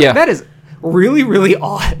of me, but I was like, that is really, really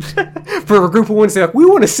odd for a group of women to say, like, we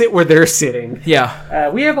want to sit where they're sitting. Yeah.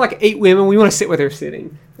 We have like 8 women. We want to sit where they're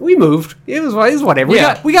sitting. We moved. It was whatever.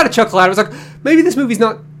 We got a chuckle out. It was like, maybe this movie's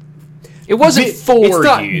not. It wasn't It's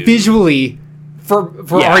not you. visually for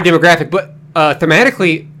our demographic, but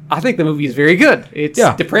thematically, I think the movie is very good. It's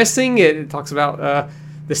depressing. It talks about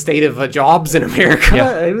the state of jobs in America.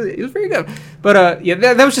 Yeah. It was very good. But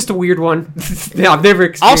that was just a weird one. I've never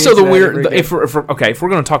experienced. Also, the that weird. ever again. If we're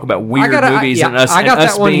going to talk about weird movies and us, I got and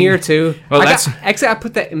us that one being, here too. Well, actually, I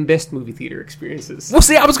put that in best movie theater experiences. Well,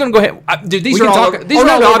 see, I was going to go ahead. Dude, these We are can all talk- these oh, are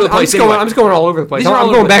no, all no, over the place. I'm just going all over the place. These are all I'm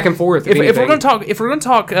over going the back place. and forth. If we're going to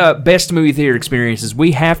talk best movie theater experiences,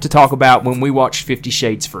 we have to talk about when we watched 50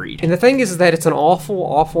 Shades Freed. And the thing is that it's an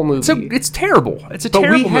awful movie. So it's terrible. It's a but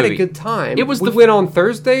terrible we had movie. a good time. It was we went on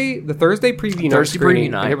Thursday, the Thursday preview night. Thursday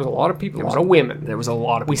preview night. And there was a lot of people, a lot of women. There was a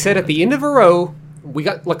lot of. We said at the end of a row, we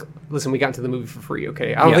got listen. We got into the movie for free.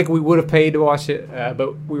 Okay, I don't think we would have paid to watch it,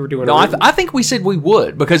 but we were doing. No, I think we said we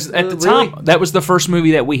would, because at the time that was the first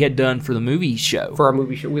movie that we had done for the movie show. For our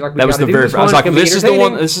movie show, that was the very first. I was like, this is the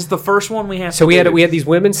one. This is the first one we have. So we had these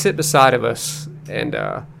women sit beside of us, and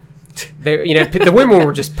they, the women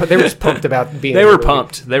were just pumped about being. They were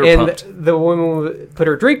pumped. They were pumped. The woman put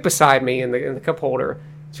her drink beside me in the cup holder.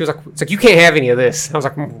 She was like, "It's like you can't have any of this." I was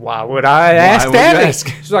like, "Why would I ask that?"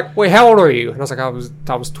 She's like, "Wait, how old are you?" And I was like, "I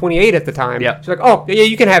was 28 at the time." Yeah. She's like, "Oh, yeah,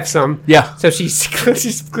 you can have some." Yeah. So she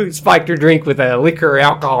spiked her drink with a liquor or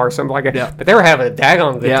alcohol or something like that. Yeah. But they were having a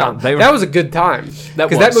daggone good time. That was a good time.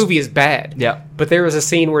 Because that movie is bad. Yeah. But there was a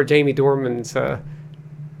scene where Jamie Dorman's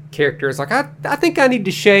character is like, I think I need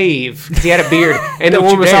to shave, because he had a beard, and the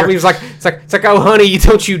woman beside me was like, it's like, oh honey,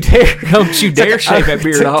 don't you dare shave that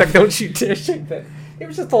beard off. It's like, don't you dare shave that. There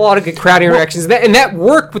was just a lot of good crowd interactions, and that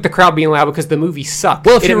worked with the crowd being loud because the movie sucked.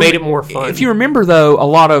 Well, it made it more fun. If you remember, though, a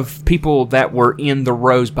lot of people that were in the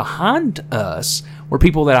rows behind us were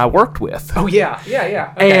people that I worked with. Oh yeah. Okay,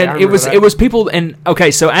 and it was people. And okay,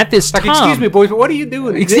 so at this time, excuse me, boys, but what are you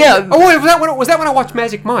doing? Yeah. Oh wait, was that when I watched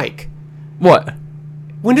Magic Mike? What?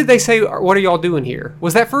 When did they say, "What are y'all doing here"?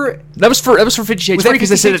 Was that for? That was for 50 Shades Freed, because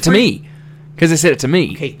they said it to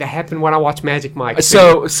me. Okay, that happened when I watched Magic Mike.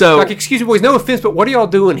 So like, excuse me, boys, no offense, but what are y'all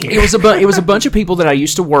doing here? It was a bunch of people that I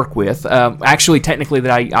used to work with. Actually, technically,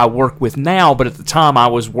 that I work with now, but at the time I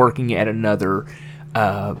was working at another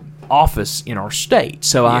office in our state,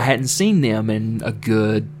 so I hadn't seen them in a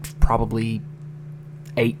good probably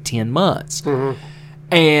 8-10 months,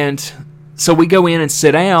 and. So we go in and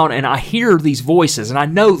sit down, and I hear these voices, and I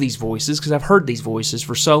know these voices because I've heard these voices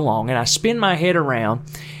for so long, and I spin my head around,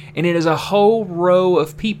 and it is a whole row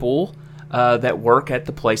of people that work at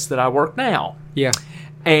the place that I work now. Yeah.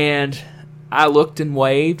 And I looked and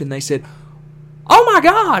waved, and they said, "Oh my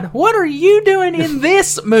God, what are you doing in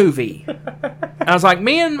this movie?" And I was like,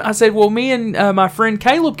 me and my friend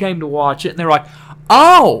Caleb came to watch it, and they were like,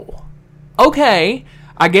 "Oh, okay."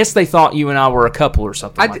 I guess they thought you and I were a couple or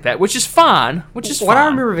something like that, which is fine. What I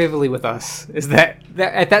remember vividly with us is that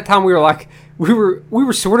at that time we were like, we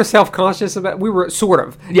were sort of self-conscious about. We were sort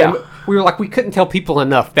of. Yeah. And we were like, we couldn't tell people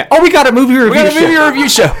enough that we got a movie review.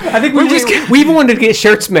 show. I think we even wanted to get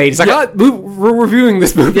shirts made. It's like, we're reviewing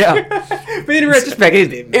this movie. Yeah. But in retrospect, it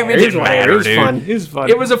didn't matter. It was fun. It was fun.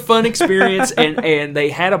 It was a fun experience, and they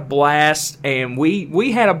had a blast, and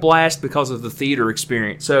we had a blast because of the theater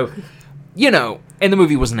experience. So, and the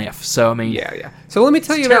movie was an F. So I mean, yeah. So let me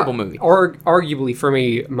tell you about terrible movie. Arguably for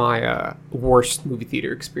me, my worst movie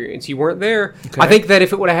theater experience. You weren't there. Okay. I think that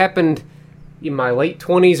if it would have happened in my late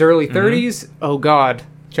 20s, early 30s, oh God,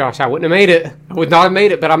 Josh, I wouldn't have made it. I would not have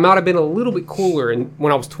made it, but I might have been a little bit cooler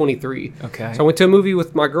when I was 23. Okay. So I went to a movie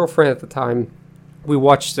with my girlfriend at the time. We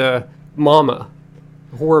watched Mama,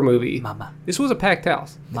 a horror movie. Mama. This was a packed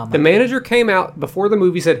house. Mama. The manager came out before the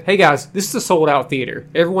movie, said, "Hey guys, this is a sold-out theater.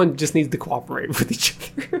 Everyone just needs to cooperate with each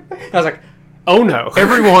other." I was like, "Oh no."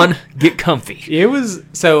 Everyone get comfy. It was,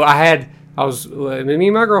 so me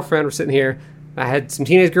and my girlfriend were sitting here. I had some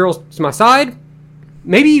teenage girls to my side.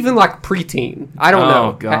 Maybe even like preteen. I don't know.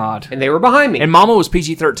 Oh, God. And they were behind me. And Mama was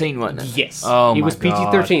PG-13, wasn't it? Yes. Oh, it was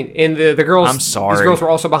PG-13. And the girls, I'm sorry. these girls were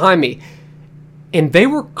also behind me. And they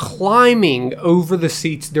were climbing over the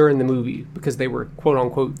seats during the movie because they were, quote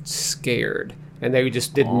unquote, scared. And they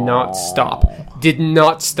just did not stop. Did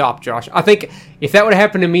not stop, Josh. I think if that would have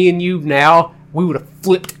happened to me and you now, we would have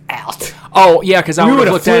flipped out. Oh, yeah, because I would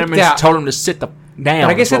have looked at him and out. told him to sit down. And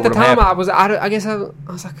I guess at the time I was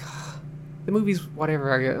like, the movie's whatever.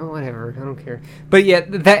 Whatever. I don't care. But yeah,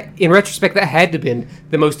 that in retrospect, that had to have been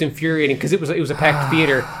the most infuriating because it was a packed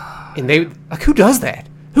theater, and they like, who does that?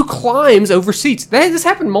 Who climbs over seats? This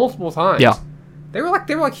happened multiple times. Yeah. They were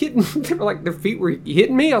like hitting. They were like their feet were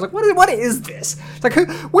hitting me. I was like, what is this? It's like,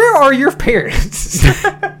 where are your parents?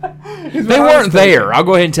 They weren't there. I'll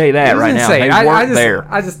go ahead and tell you that right now. They weren't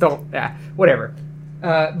there. I just don't. Yeah, whatever.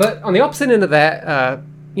 But on the opposite end of that,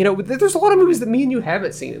 there's a lot of movies that me and you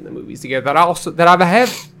haven't seen in the movies together that I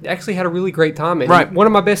have actually had a really great time in. Right. One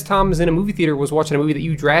of my best times in a movie theater was watching a movie that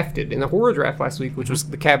you drafted in the horror draft last week, which was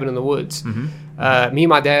The Cabin in the Woods. Mm-hmm. Me and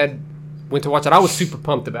my dad went to watch it. I was super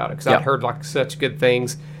pumped about it because I'd heard like such good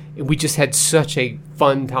things. And we just had such a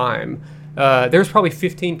fun time. There was probably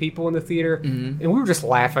 15 people in the theater, and we were just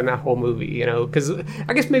laughing that whole movie, because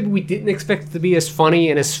I guess maybe we didn't expect it to be as funny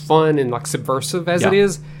and as fun and like subversive as it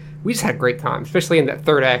is. We just had a great time, especially in that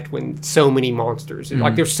third act when so many monsters,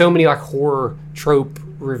 like there's so many like horror trope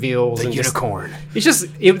reveals. The unicorn.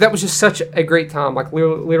 That was just such a great time. Like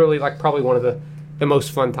literally like probably one of the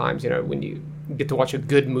most fun times, when you get to watch a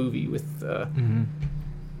good movie with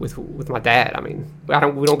my dad. I mean,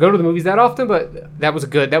 we don't go to the movies that often, but that was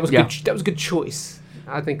good a good choice.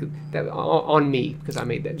 I think that on me because I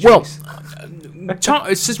made that choice.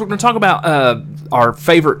 Well, since we're going to talk about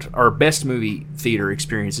our best movie theater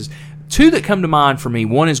experiences, two that come to mind for me.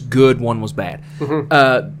 One is good, one was bad.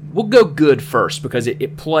 Mm-hmm. We'll go good first because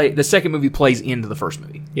the second movie plays into the first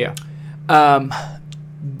movie. Yeah.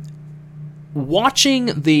 Watching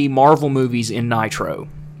the Marvel movies in Nitro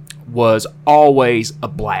was always a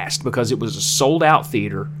blast because it was a sold-out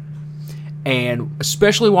theater, and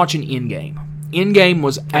especially watching Endgame. Endgame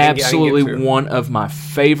was absolutely one of my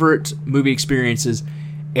favorite movie experiences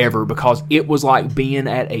ever because it was like being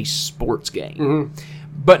at a sports game,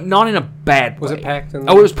 but not in a bad way. Was it packed?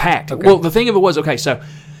 Oh, it was packed. Okay. Well, the thing of it was, so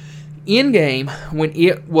Endgame, when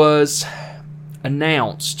it was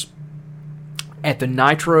announced at the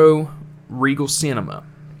Nitro Regal Cinema,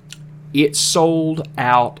 it sold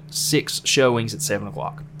out 6 showings at 7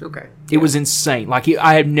 o'clock. Okay. It was insane. Like,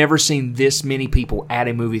 I have never seen this many people at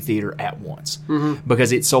a movie theater at once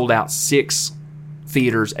because it sold out 6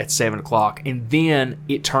 theaters at 7 o'clock. And then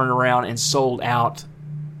it turned around and sold out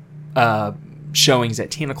showings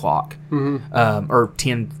at 10 o'clock or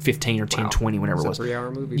 10:15 or 10:20, whenever it was. A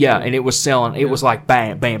 3-hour movie. Yeah, and it was selling. It was like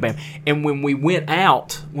bam, bam, bam. And when we went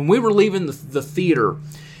out, when we were leaving the theater,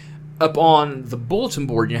 up on the bulletin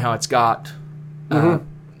board, how it's got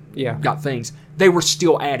got things. They were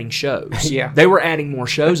still adding shows. Yeah. They were adding more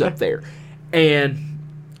shows up there. And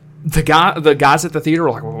the guys at the theater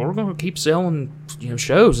were like, well, we're going to keep selling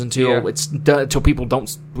shows until until we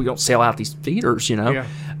don't sell out these theaters. Yeah.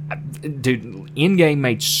 Dude, Endgame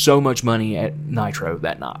made so much money at Nitro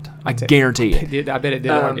that night. I guarantee it. I bet it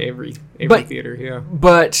did on every theater. Yeah,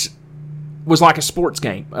 but was like a sports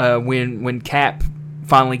game. When Cap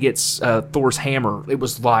finally gets Thor's hammer, it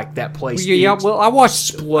was like that place. Well, I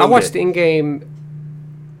watched exploded. Endgame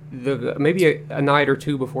maybe a night or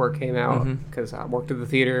two before it came out because I worked at the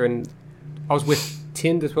theater and I was with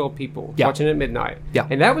 10 to 12 people watching it at midnight. Yeah,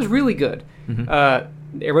 and that was really good.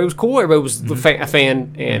 Everybody was cool. Everybody was a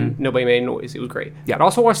fan, and nobody made noise. It was great. Yeah. I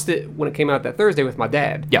also watched it when it came out that Thursday with my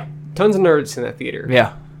dad. Yeah. Tons of nerds in that theater.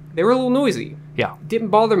 Yeah. They were a little noisy. Yeah. Didn't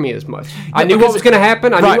bother me as much. I knew what was going to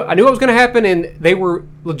happen. I knew what was going to happen, and they were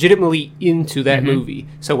legitimately into that movie.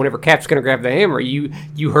 So whenever Cap's going to grab the hammer,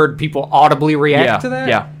 you heard people audibly react to that.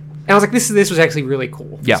 Yeah. And I was like, this was actually really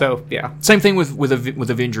cool. Yeah. So, yeah. Same thing with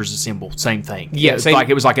Avengers Assemble. Same thing. Yeah.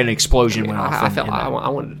 It was like an explosion went off.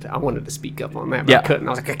 I wanted to speak up on that, but I couldn't.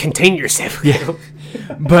 I was like, contain yourself. Yeah.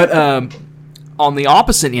 But on the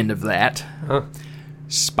opposite end of that,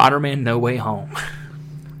 Spider-Man No Way Home.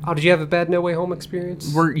 Oh, did you have a bad No Way Home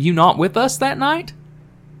experience? Were you not with us that night?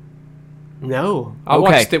 No. I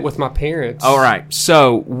watched it with my parents. All right.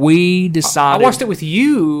 So we decided... I watched it with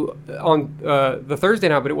you on the Thursday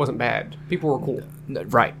night, but it wasn't bad. People were cool.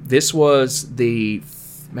 Right. This was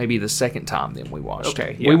maybe the second time then we watched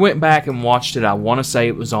it. Yeah. We went back and watched it. I want to say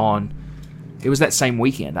it was that same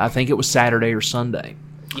weekend. I think it was Saturday or Sunday.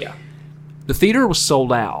 Yeah. The theater was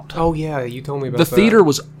sold out. Oh, yeah. You told me about that. The theater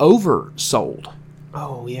was oversold.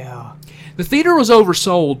 Oh, yeah. The theater was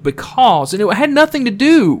oversold because, and it had nothing to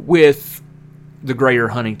do with the Greater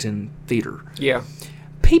Huntington Theater. Yeah.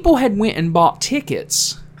 People had went and bought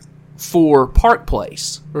tickets for Park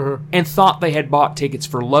Place and thought they had bought tickets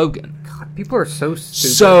for Logan. God, people are so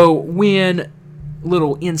stupid. So when,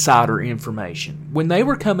 little insider information, when they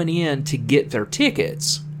were coming in to get their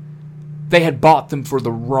tickets, they had bought them for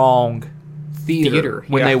the wrong theater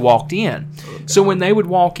when they walked in. So when they would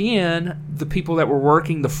walk in, the people that were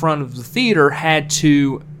working the front of the theater had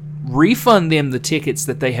to refund them the tickets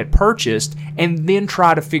that they had purchased and then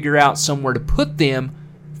try to figure out somewhere to put them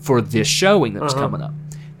for this showing that was coming up.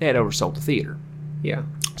 They had oversold the theater. Yeah.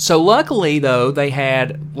 So luckily, though, they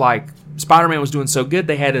had, like, Spider-Man was doing so good,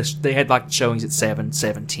 they had like showings at 7,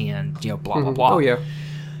 7:10, blah, blah, blah. Oh, yeah.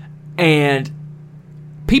 And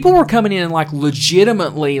people were coming in, like,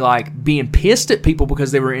 legitimately, like, being pissed at people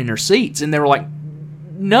because they were in their seats. And they were like,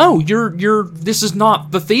 no, this is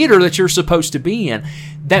not the theater that you're supposed to be in.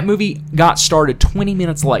 That movie got started 20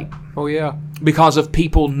 minutes late. Oh, yeah. Because of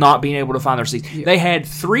people not being able to find their seats. Yeah. They had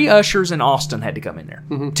 3 ushers in Austin had to come in there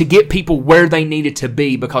to get people where they needed to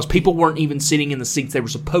be because people weren't even sitting in the seats they were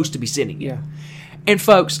supposed to be sitting in. Yeah. And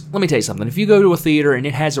folks, let me tell you something. If you go to a theater and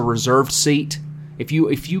it has a reserved seat, if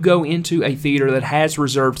you go into a theater that has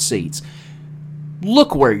reserved seats,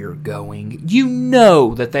 look where you're going. You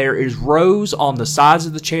know that there is rows on the sides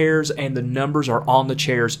of the chairs and the numbers are on the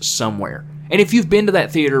chairs somewhere. And if you've been to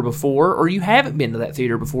that theater before or you haven't been to that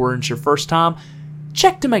theater before and it's your first time,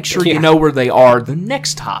 check to make sure you know where they are the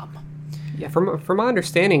next time. Yeah, from my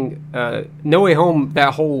understanding, No Way Home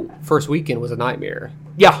that whole first weekend was a nightmare.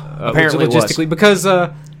 Yeah, apparently logistically, because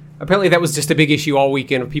apparently that was just a big issue all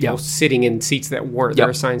weekend of people sitting in seats that weren't their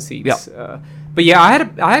assigned seats. But yeah,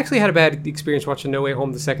 I actually had a bad experience watching No Way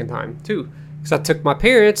Home the second time too, because I took my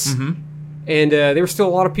parents, and there were still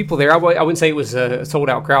a lot of people there. I wouldn't say it was a sold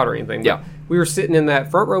out crowd or anything. But we were sitting in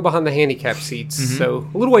that front row behind the handicap seats, so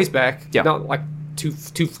a little ways back, not like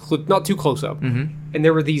not too close up. And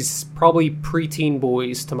there were these probably preteen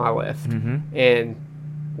boys to my left, and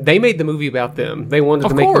they made the movie about them. They wanted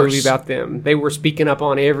to make the movie about them. They were speaking up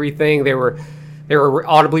on everything. They were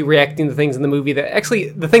audibly reacting to things in the movie that actually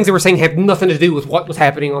the things they were saying had nothing to do with what was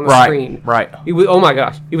happening on the screen. Right. It was, oh my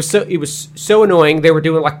gosh, it was so annoying. They were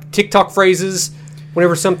doing like TikTok phrases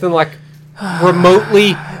whenever something like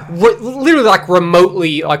remotely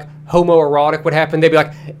like homoerotic would happen. They'd be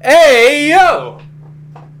like, "Hey yo,"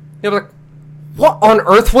 they'd be like, "What on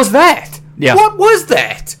earth was that? Yeah. What was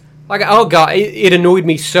that?" Like, oh god, it annoyed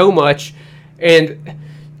me so much. And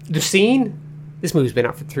the scene. This movie's been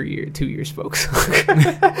out for 2 years, folks.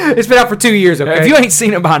 It's been out for 2 years, okay? If you ain't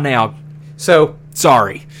seen it by now, so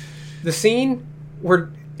sorry. The scene where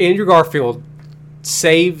Andrew Garfield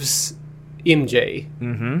saves MJ.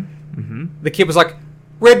 The kid was like,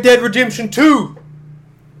 Red Dead Redemption 2!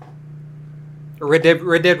 Or Red Dead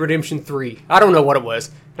Redemption 3. I don't know what it was.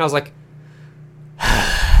 And I was like,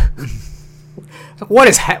 what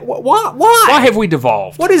is... Why? Why have we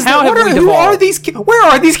devolved? What is How that? have we Who devolved? are these kids? Where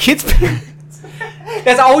are these kids' parents?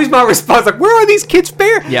 That's always my response. Like, where are these kids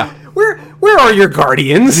fair? Yeah. Where are your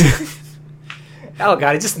guardians? Oh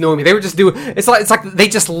god, it just annoyed me. They were just doing. It's like they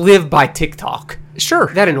just live by TikTok. Sure.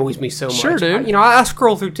 That annoys me so much. Sure, dude. I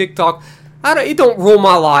scroll through TikTok. It don't rule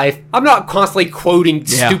my life. I'm not constantly quoting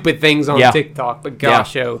stupid things on TikTok. But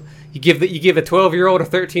gosh, you give a 12-year-old or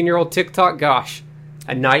 13-year-old TikTok. Gosh,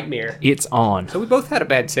 a nightmare. It's on. So we both had a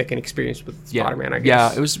bad second experience with Spider-Man. I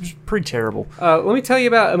guess. Yeah, it was pretty terrible. Let me tell you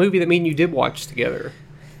about a movie that me and you did watch together.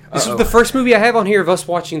 This was the first movie I have on here of us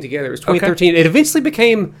watching together. It was 2013. Okay. It eventually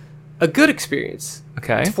became a good experience.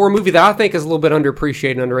 Okay. It's for a movie that I think is a little bit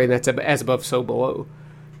underappreciated and underrated. That's As Above, So Below.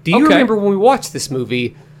 Do you remember when we watched this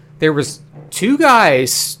movie? There was two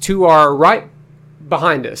guys to our right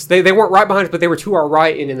behind us. They weren't right behind us, but they were to our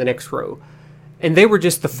right and in the next row. And they were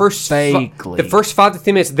just the first 5 to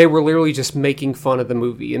 10 minutes. They were literally just making fun of the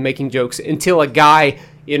movie and making jokes until a guy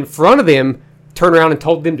in front of them turned around and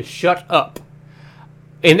told them to shut up.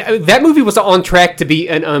 And that movie was on track to be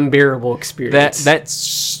an unbearable experience. That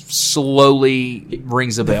slowly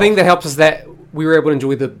rings a bell. The thing that helps is that we were able to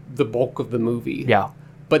enjoy the bulk of the movie. Yeah.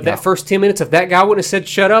 But that first 10 minutes, if that guy wouldn't have said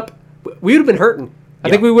shut up, we would have been hurting.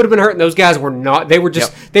 I think we would have been hurting. Those guys were not. They were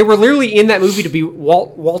just. They were literally in that movie to be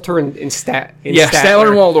Walter and Statler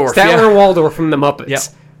and Waldorf. Statler and Waldorf from the Muppets. Yeah.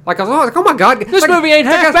 Like, I was like, oh my god, this movie ain't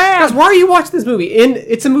half bad. Guys, why are you watching this movie? And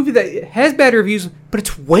it's a movie that has bad reviews, but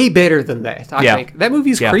it's way better than that. I think that movie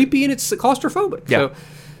is creepy and it's claustrophobic. Yeah.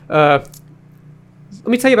 So, let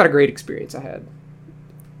me tell you about a great experience I had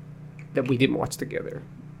that we didn't watch together.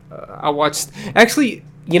 I watched. Actually,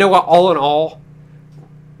 you know what? All in all,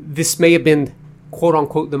 this may have been quote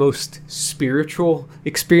unquote the most spiritual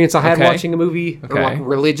experience I had watching a movie, or like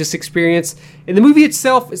religious experience. And the movie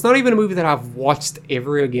itself, it's not even a movie that I've watched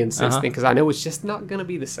ever again since then, because I know it's just not going to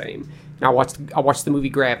be the same. And I watched the movie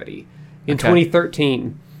Gravity in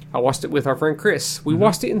 2013. I watched it with our friend Chris. We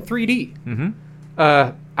watched it in 3D.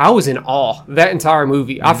 Mm-hmm. I was in awe that entire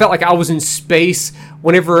movie. Mm-hmm. I felt like I was in space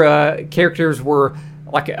whenever characters were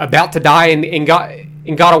like about to die and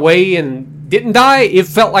got away and didn't die. It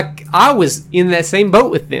felt like I was in that same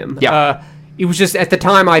boat with them. Yeah. It was just, at the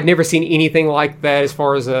time, I'd never seen anything like that as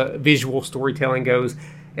far as visual storytelling goes.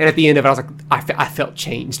 And at the end of it, I was like, I felt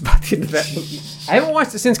changed by the end of that movie. I haven't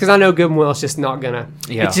watched it since because I know good and well it's just not gonna.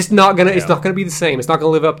 Yeah. It's just not gonna. Yeah. It's not gonna be the same. It's not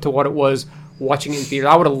gonna live up to what it was watching it in theater.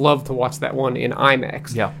 I would have loved to watch that one in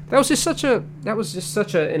IMAX. Yeah. That was just such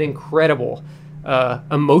an incredible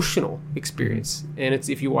emotional experience. And it's,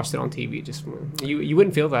 if you watched it on TV, just you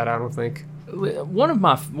wouldn't feel that, I don't think. One of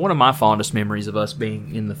my fondest memories of us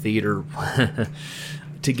being in the theater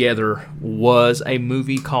together was a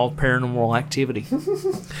movie called Paranormal Activity.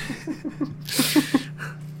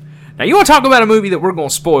 Now, you want to talk about a movie that we're going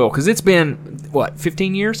to spoil, because it's been,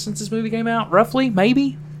 15 years since this movie came out, roughly?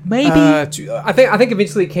 Maybe? I think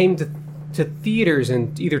eventually it came to theaters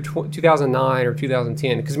in either 2009 or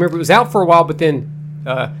 2010, because remember, it was out for a while, but then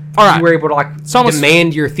you were able to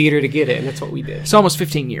demand your theater to get it, and that's what we did. It's almost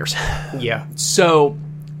 15 years. Yeah. So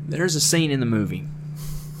there's a scene in the movie.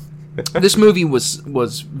 This movie was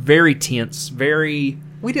very tense, very.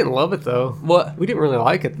 We didn't love it though. What? We didn't really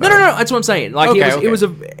like it though. No. That's what I'm saying. Like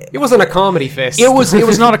it wasn't a comedy fest. It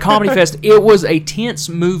was not a comedy fest. It was a tense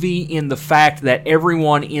movie in the fact that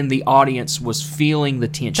everyone in the audience was feeling the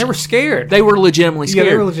tension. They were scared. They were legitimately scared.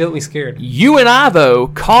 Yeah, they were legitimately scared. You and I, though,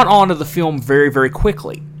 caught on to the film very, very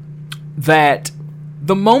quickly. That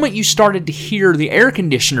the moment you started to hear the air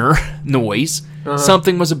conditioner noise,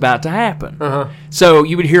 something was about to happen. So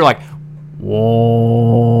you would hear like,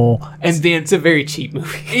 whoa, and then it's a very cheap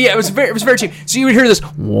movie. Yeah, it was very cheap. So you would hear this,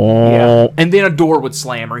 whoa, and then a door would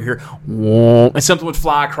slam, or you hear, whoa, and something would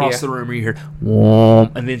fly across the room, or you hear,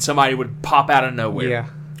 whoa, and then somebody would pop out of nowhere. Yeah.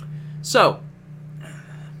 So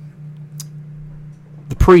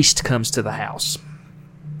the priest comes to the house,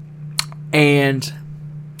 and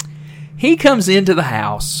he comes into the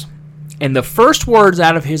house, and the first words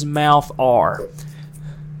out of his mouth are,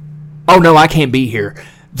 "Oh no, I can't be here.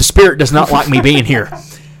 The spirit does not like me being here."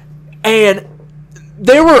 And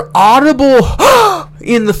there were audible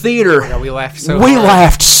in the theater. Yeah, we laughed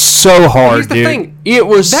so hard, Here's the dude. thing.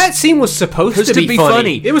 That scene was supposed to be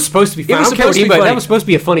funny. It was supposed to be funny. That was supposed to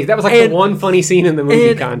be a funny. That was like the one funny scene in the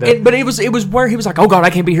movie, kind of. But it was where he was like, "Oh God, I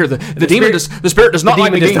can't be here. The spirit does not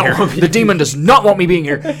like me being here. The demon does not want me being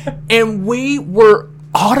here." And we were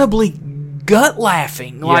audibly gut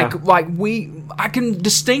laughing, I can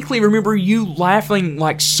distinctly remember you laughing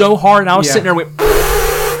like so hard, and I was sitting there with,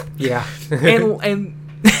 yeah. and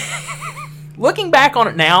looking back on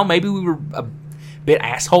it now, maybe we were a bit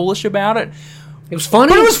asshole-ish about it, It was funny.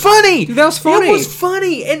 But it was funny. Dude, that was funny. It was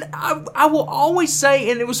funny, and I will always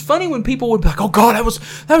say, and it was funny when people would be like, "Oh God, that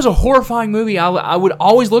was a horrifying movie." I would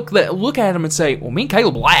always look at them and say, "Well, me and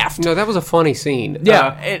Caleb laughed." No, that was a funny scene.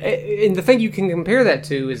 Yeah, and the thing you can compare that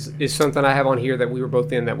to is something I have on here that we were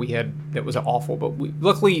both in that was awful, but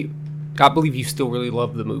luckily, I believe you still really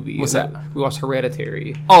love the movie. What's that? We watched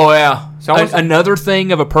Hereditary. Oh yeah, So another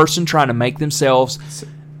thing of a person trying to make themselves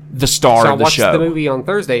the star So of the I watched show. the movie on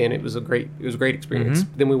Thursday, and it was a great experience.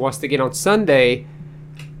 Then we watched it again on Sunday,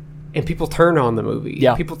 and people turned on the movie.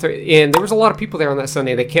 Yeah. And there was a lot of people there on that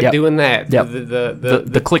Sunday. They kept doing that. Yep.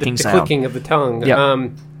 The clicking the sound. clicking of the tongue.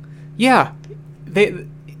 Yep. Yeah.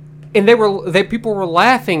 People were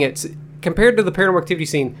laughing at, compared to the Paranormal Activity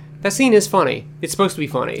scene. That scene is funny. It's supposed to be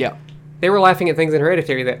funny. Yeah. They were laughing at things in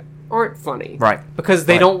Hereditary that aren't funny. Right. Because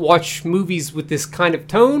they Right. don't watch movies with this kind of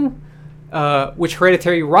tone, which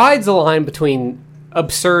Hereditary rides a line between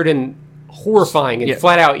absurd and horrifying and Yeah.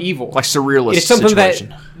 flat out evil. Like surrealist It's something situation.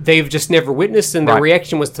 that they've just never witnessed, and their Right.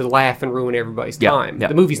 reaction was to laugh and ruin everybody's Yeah, time. yeah.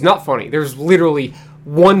 The movie's not funny. There's literally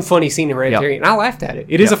one funny scene in Hereditary, and I laughed at it.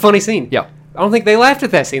 It is Yeah. a funny scene. Yeah. I don't think they laughed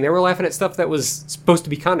at that scene. They were laughing at stuff that was supposed to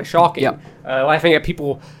be kind of shocking. Yeah. Laughing at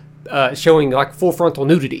people showing like full frontal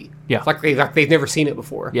nudity. Yeah. Like they've never seen it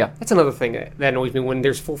before. Yeah. That's another thing that annoys me when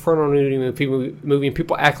there's full frontal nudity in a movie and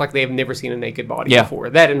people act like they have never seen a naked body Yeah. before.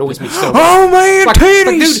 That annoys me so much. Oh man, Like, titties!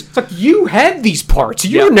 dude, it's like you had these parts.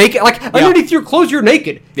 You're Yeah. naked. Like underneath your clothes, you're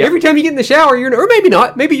naked. Yeah. Every time you get in the shower, or maybe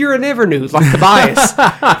not. Maybe you're a never nude, like Tobias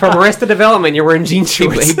from Arrested Development. You're wearing jean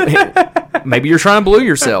shorts. Maybe you're trying to blue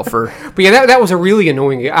yourself, or But yeah, that was a really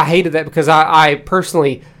annoying. I hated that because I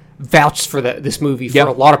personally vouched for this movie for Yep.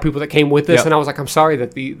 a lot of people that came with us, Yep. and I was like, I'm sorry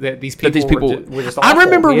that these people were just I awful.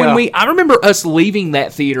 remember Yeah. I remember us leaving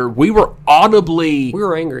that theater. We were audibly. we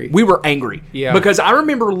were angry. We were angry. Yeah. Because I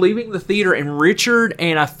remember leaving the theater and Richard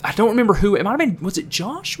and I don't remember who. It might have been. Was it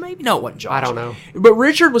Josh? Maybe no, it wasn't Josh. I don't know. But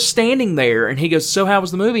Richard was standing there and he goes, "So how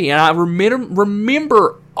was the movie?" And I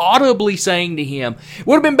remember audibly saying to him,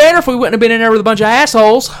 "Would have been better if we wouldn't have been in there with a bunch of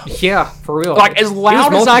assholes." Yeah, for real. Like as It was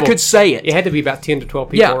loud as I multiple. could say it. It had to be about 10 to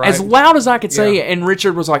 12 people. Yeah, right? as loud as I could say Yeah. it. And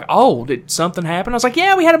Richard was like, "Oh, did something happen?" I was like,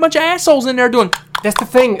 "Yeah, we had a bunch of assholes in there doing That's the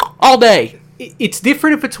thing. all day." It's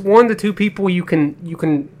different if it's 1 to 2 people. You can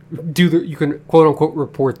quote unquote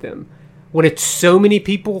report them. When it's so many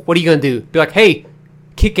people, what are you gonna do? Be like, hey,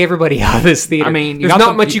 kick everybody out of this theater. I mean, you there's got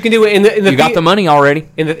not much you can do in the You got the money already.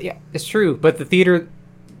 yeah, it's true. But the theater,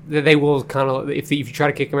 they will kind of if you try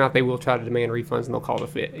to kick them out, they will try to demand refunds and they'll call it a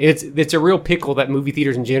fit. It's a real pickle that movie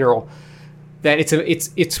theaters in general. That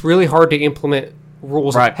it's really hard to implement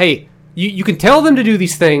rules. Right. Hey, you can tell them to do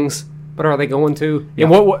these things, but are they going to? Yeah.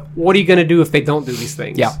 And what are you going to do if they don't do these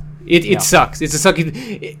things? Yeah. It sucks. It's a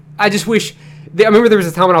sucky. I just wish. I remember there was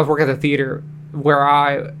a time when I was working at the theater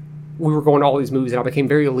where we were going to all these movies, and I became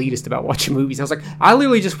very elitist about watching movies. I was like, I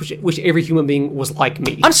literally just wish every human being was like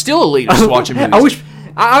me. I'm still elitist watching movies. I wish.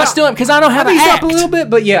 I still am because I know how to eased act. up a little bit,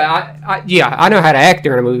 but yeah, I know how to act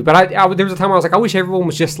during a movie. But there was a time where I was like, I wish everyone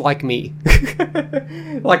was just like me.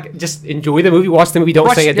 Like, just enjoy the movie, watch the movie,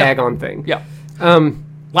 don't say a daggone thing. Yeah.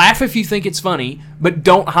 Laugh if you think it's funny, but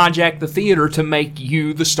don't hijack the theater to make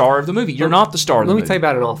you the star of the movie. You're not the star of the Let movie. me tell you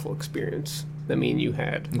about an awful experience that me and you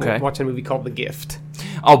had. Okay. Watching a movie called The Gift.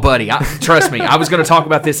 Oh, buddy, trust me. I was going to talk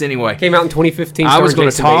about this anyway. Came out in 2015. I was going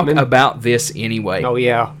to talk about this anyway. Oh,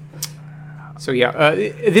 yeah. So, yeah.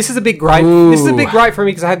 This is a big gripe. Ooh. This is a big gripe for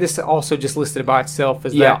me because I had this also just listed by itself.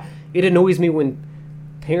 Is Yeah. that it annoys me when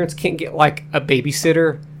parents can't get, like, a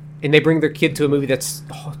babysitter and they bring their kid to a movie that's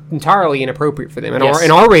entirely inappropriate for them. An Yes.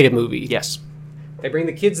 R-rated movie. Yes. They bring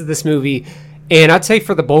the kids to this movie, and I'd say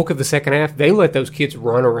for the bulk of the second half, they let those kids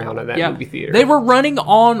run around in that movie theater. They were running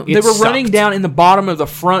on. They It were running sucked. down in the bottom of the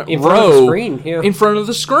front In row, front of the screen, yeah. in front of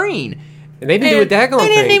the screen. And they didn't do a daggone They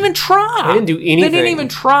thing. didn't even try. They didn't do They didn't anything. even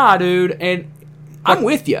try, dude. And I'm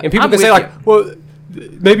with you. And people I'm can say, with like, well,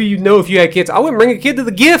 maybe you know if you had kids. I wouldn't bring a kid to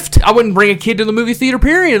The Gift. I wouldn't bring a kid to the movie theater,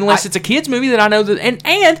 period, unless it's a kid's movie that I know that.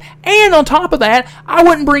 And on top of that, I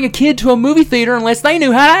wouldn't bring a kid to a movie theater unless they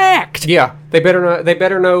knew how to act. Yeah, they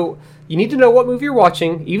better know. You need to know what movie you're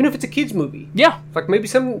watching, even if it's a kid's movie. Yeah. Like maybe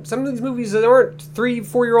some of these movies that aren't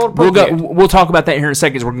 3-4-year-old We'll appropriate. We'll talk about that here in a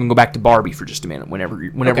second. 'Cause we're going to go back to Barbie for just a minute. Whenever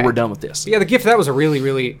Okay. we're done with this. Yeah, The Gift, that was a really,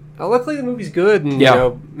 really. Luckily, the movie's good, and Yeah.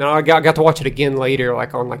 and I got to watch it again later,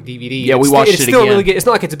 like on like DVD. Yeah, we It's watched it's it still again. really good. It's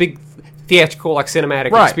not like it's a big theatrical, like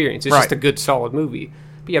cinematic Right, experience. It's right. just a good, solid movie.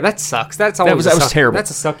 But yeah, that sucks. That was terrible.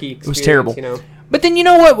 That's a sucky experience. It was terrible. You know. But then you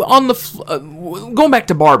know what? On the going back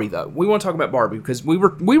to Barbie though, we want to talk about Barbie because we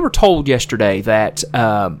were told yesterday that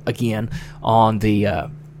again on the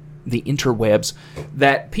interwebs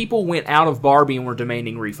that people went out of Barbie and were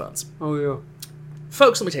demanding refunds. Oh yeah.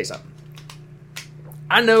 folks, let me tell you something.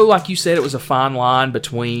 I know, like you said, it was a fine line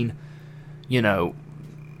between,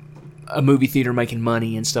 a movie theater making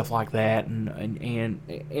money and stuff like that. And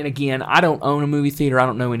again, I don't own a movie theater. I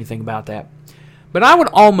don't know anything about that. But I would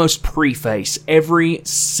almost preface every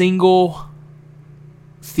single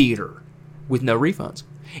theater with no refunds.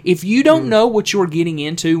 If you don't know what you're getting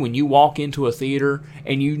into when you walk into a theater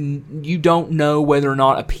and you don't know whether or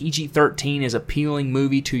not a PG-13 is appealing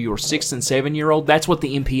movie to your 6 and 7-year-old, that's what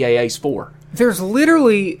the MPAA is for. There's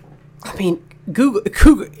literally, Google,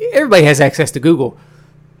 everybody has access to Google.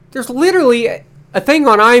 There's literally a thing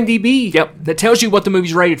on IMDb. Yep, that tells you what the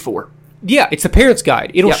movie's rated for. Yeah, it's the parent's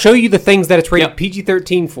guide. It'll Yep. show you the things that it's rated Yep.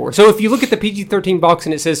 PG-13 for. So if you look at the PG-13 box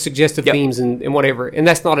and it says suggestive Yep. themes and whatever, and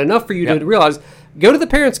that's not enough for you Yep. to realize, go to the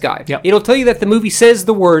parent's guide. Yep. It'll tell you that the movie says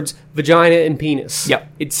the words vagina and penis.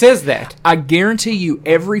 Yep. It says that. I guarantee you,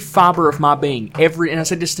 every fiber of my being, and I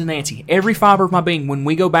said this to Nancy, every fiber of my being, when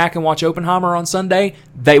we go back and watch Oppenheimer on Sunday,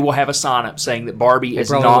 they will have a sign up saying that Barbie is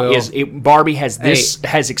probably not will. Barbie has this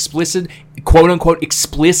has explicit, quote unquote,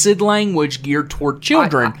 explicit language geared toward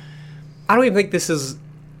children. I don't even think this is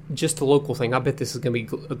just a local thing. I bet this is going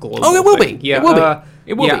to be a global Oh, it will thing. be. Yeah, It will be.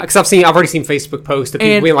 It will be. because I've already seen Facebook posts of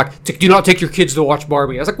people And- being like, "Do not take your kids to watch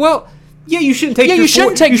Barbie." I was like, "Well, yeah, you shouldn't take Yeah, your you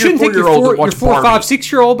shouldn't take your 4-year-old to watch 4, Barbie. 5,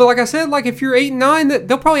 6-year-old." But like I said, like if you're 8 and 9,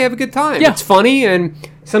 they'll probably have a good time. Yeah. It's funny, and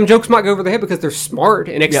some jokes might go over their head because they're smart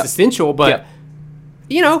and existential. But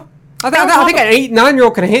I think an 8,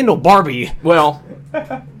 9-year-old can handle Barbie Well,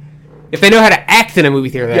 if they know how to act in a movie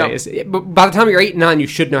theater. That Yeah. is. But by the time you're 8 and 9, you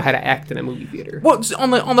should know how to act in a movie theater.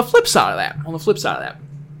 on the flip side of that,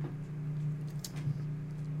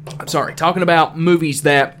 I'm sorry, talking about movies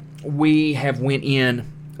that we have went in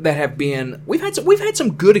that have been we've had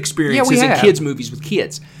some good experiences in have. kids movies with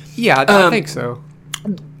kids. Yeah, I think so.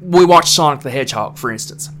 We watched Sonic the Hedgehog, for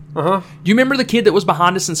instance. Uh-huh. Do you remember the kid that was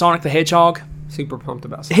behind us in Sonic the Hedgehog? Super pumped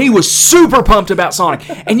about something. He was super pumped about Sonic,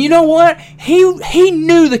 and you know what? He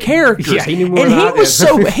knew the characters. Yeah, he knew more and than he I was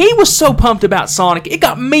did. he was so pumped about Sonic. It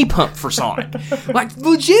got me pumped for Sonic, like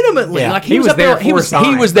legitimately. Yeah, like he was up there he for was Sonic.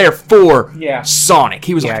 he was there for Yeah. Sonic.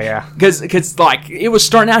 He was because like it was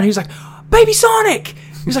starting out. He was like, "Baby Sonic."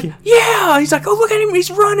 He's like, "Yeah." He's like, "Oh, look at him.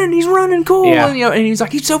 He's running cool." Yeah. And he's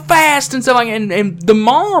like, "He's so fast and stuff like." And the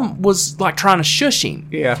mom was like trying to shush him.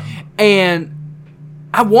 Yeah. And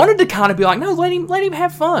I wanted to kind of be like, no, let him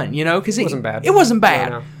have fun, because it wasn't bad. It wasn't bad.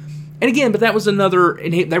 No. And again, but that was another,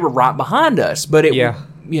 and they were right behind us. But we've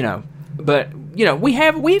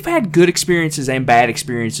had good experiences and bad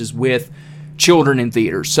experiences with children in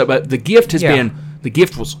theaters. So, but the gift has been the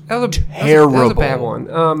gift was terrible. That was a bad one.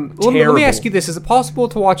 Let me ask you this: is it possible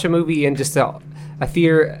to watch a movie in just a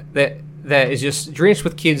theater that is just drenched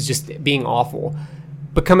with kids just being awful?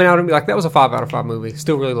 But coming out and be like, that was a 5 out of 5 movie.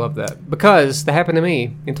 Still really love that. Because that happened to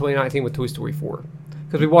me in 2019 with Toy Story 4.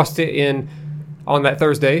 Because we watched it on that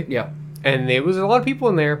Thursday. Yeah. And there was a lot of people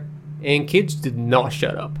in there. And kids did not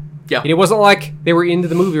shut up. Yeah. And it wasn't like they were into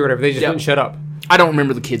the movie or whatever. They just wouldn't shut up. I don't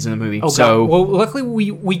remember the kids in the movie. Oh, so God. Well, luckily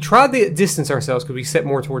we tried to distance ourselves because we sat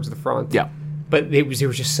more towards the front. Yeah. But there was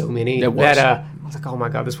just so many There was. that I was like, oh my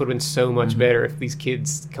God, this would have been so much better if these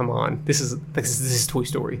kids come on. This is Toy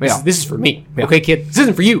Story. This is for me. Yeah. Okay, kid, this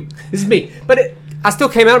isn't for you. This is me. But I still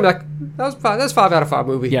came out and be like, that's 5 out of 5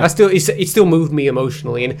 movie. Yeah. It still moved me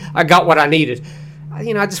emotionally, and I got what I needed.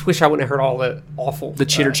 I just wish I wouldn't have heard all the awful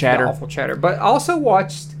chitter chatter. the awful chatter. But I also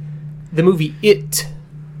watched the movie It.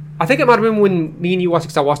 I think it might have been when me and you watched it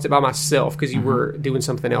because I watched it by myself because you were doing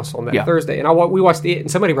something else on that Thursday, and we watched it,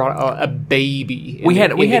 and somebody brought a baby. we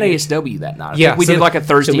had ASW that night. I think we so did like a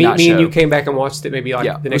Thursday me, night me show. and you came back and watched it maybe like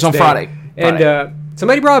the it was next on day. Friday. And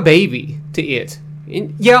somebody brought a baby to it.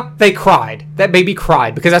 And they cried. That baby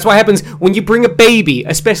cried because that's what happens when you bring a baby,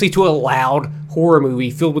 especially to a loud horror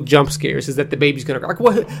movie filled with jump scares. Is that the baby's gonna like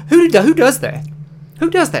what? Who does that?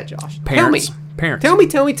 Who does that, Josh? Parents. Tell me. Parents. Tell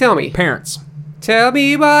me. Parents. Tell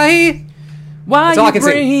me why. Why That's all I you can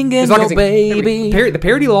sing. bringing That's all I no can sing. baby? The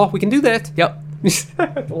parody law. We can do that. Yep.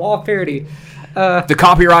 The law of parody. The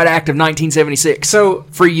Copyright Act of 1976. So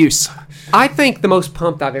free use. I think the most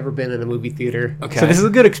pumped I've ever been in a movie theater. Okay. So this is a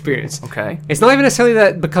good experience. Okay. It's not even necessarily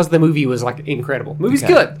that because the movie was like incredible. The movie's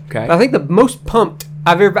Okay. good. Okay. But I think the most pumped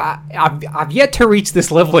I've yet to reach this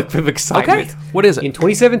level of excitement. Okay. What is it? In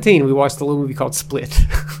 2017, we watched a little movie called Split.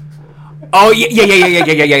 Oh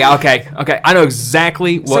yeah. Okay. I know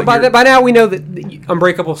exactly what. So by now we know that the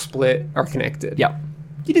Unbreakable, Split are connected. Yep.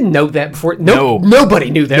 You didn't know that before. No. Nobody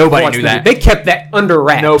knew that. Nobody before knew the movie. that. They kept that under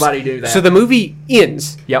wraps. Nobody knew that. So the movie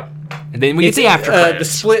ends. Yep. And then we get the after the credits.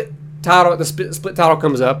 split title. The split title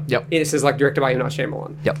comes up. Yep. And it says like directed by M. Night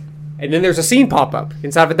Shyamalan. Yep. And then there's a scene pop up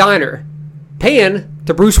inside of a diner. pan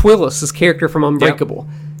to Bruce Willis's character from Unbreakable.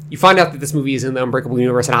 You find out that this movie is in the Unbreakable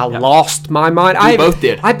universe, and I lost my mind. We both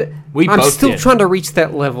did. I'm still trying to reach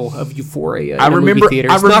that level of euphoria. I remember. Movie theater.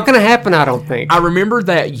 It's not going to happen. I don't think. I remember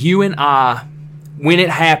that you and I, when it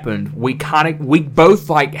happened, we both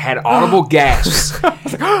like had audible gasps,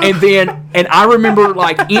 and I remember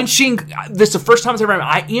like inching. This is the first time I ever.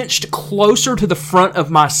 I inched closer to the front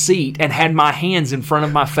of my seat and had my hands in front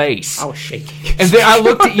of my face. I was shaking, and then I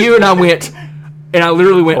looked at you and I went, and I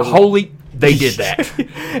literally went, "Holy." They did that.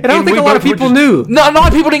 And I don't think a lot of people knew. No, a lot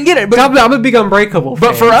of people didn't get it. But I'm a big Unbreakable fan.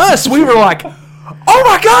 But for us, we were like, oh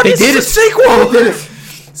my God, this is a sequel. They did it.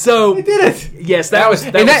 So, They did it. Yes, that was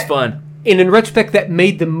fun. And in retrospect, that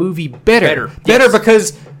made the movie better. Better Yes.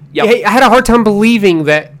 because I had a hard time believing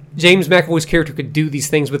that James McAvoy's character could do these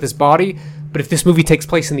things with his body. But if this movie takes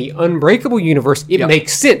place in the Unbreakable universe, it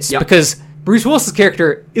makes sense. Because Bruce Willis's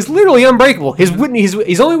character is literally unbreakable. His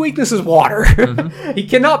only weakness is water. Mm-hmm. He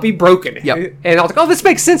cannot be broken. Yep. And I was like, oh, this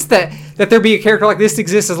makes sense that there be a character like this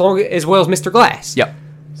exists as well as Mr. Glass. Yep.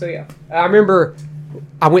 So yeah, I remember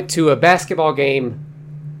I went to a basketball game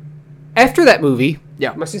after that movie.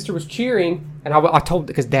 Yeah. My sister was cheering, and I told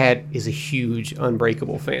because Dad is a huge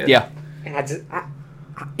Unbreakable fan. Yeah. And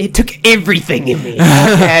it took everything in me.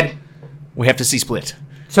 Dad, we have to see Split.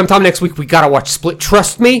 Sometime next week we gotta watch Split.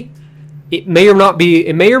 Trust me. It may or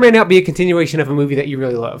may not be a continuation of a movie that you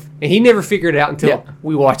really love. And he never figured it out until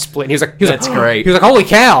we watched Split. And he was like, That's great. He was like, holy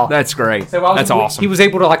cow. That's great. So That's awesome. He was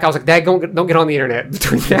able to I was like, Dad, don't get on the internet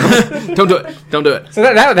between now. Don't do it. Don't do it. So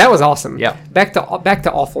that was awesome. Yeah. Back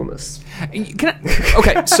to awfulness.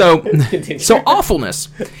 Okay, so awfulness.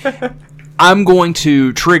 I'm going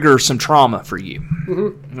to trigger some trauma for you. Mm-hmm.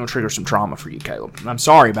 I'm going to trigger some trauma for you, Caleb. I'm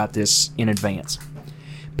sorry about this in advance.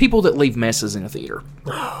 People that leave messes in a theater.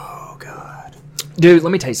 Oh, God. Dude,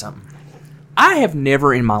 let me tell you something. I have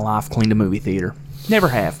never in my life cleaned a movie theater. Never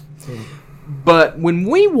have. But when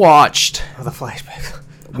we watched... Oh, the flashbacks.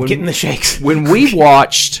 I'm getting the shakes. When we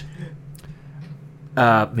watched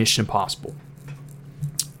Mission Impossible,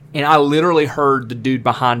 and I literally heard the dude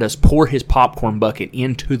behind us pour his popcorn bucket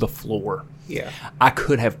into the floor. Yeah. I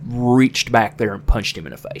could have reached back there and punched him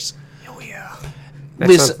in the face. Oh, yeah.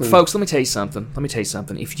 Listen, folks, let me tell you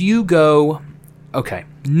something. If you go... Okay,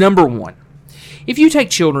 number one. If you take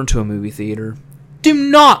children to a movie theater, do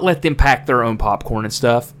not let them pack their own popcorn and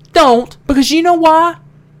stuff. Don't. Because you know why?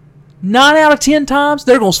 9 out of 10 times,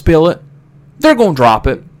 they're going to spill it. They're going to drop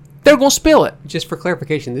it. They're going to spill it. Just for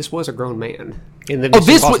clarification, this was a grown man. In the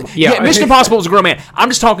Mission Impossible was a grown man. I'm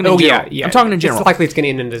just talking in general. Yeah. I'm talking in general. It's likely it's going to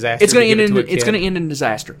end in disaster. It's going to end in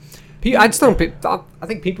disaster. I just don't. I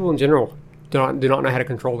think people in general do not know how to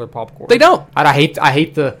control their popcorn. They don't. I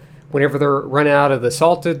hate the whenever they're running out of the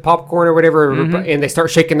salted popcorn or whatever, and they start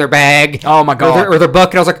shaking their bag. Oh my God. Or their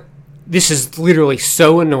bucket. I was like, this is literally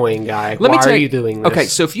so annoying, guy. Why are you doing this? Okay,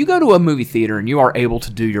 so if you go to a movie theater and you are able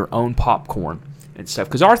to do your own popcorn and stuff,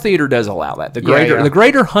 because our theater does allow that. The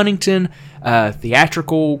Greater Huntington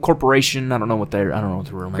Theatrical Corporation. I don't know what the real names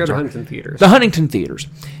are. Greater Huntington Theaters. The Huntington Theaters.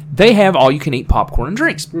 They have all you can eat popcorn and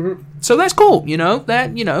drinks. Mm-hmm. So that's cool.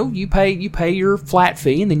 You pay your flat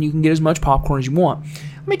fee and then you can get as much popcorn as you want.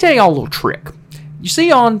 Let me tell you all a little trick. You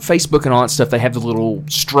see on Facebook and all that stuff, they have the little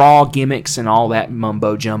straw gimmicks and all that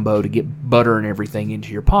mumbo jumbo to get butter and everything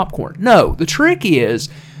into your popcorn. No, the trick is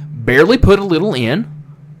barely put a little in,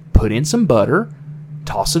 put in some butter,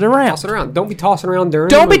 toss it around. Don't be tossing around during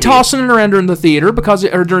Don't be tossing it around during the theater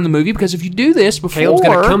or during the movie, because if you do this before... Caleb's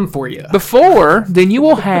going to come for you. Before, then you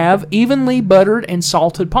will have evenly buttered and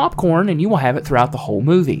salted popcorn, and you will have it throughout the whole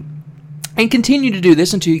movie. And continue to do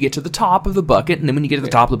this until you get to the top of the bucket, and then when you get to the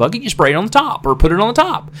top of the bucket, you spray it on the top, or put it on the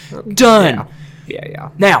top. Done.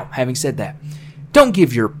 Yeah. Now, having said that, don't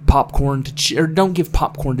give your popcorn don't give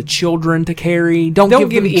popcorn to children to carry. Don't give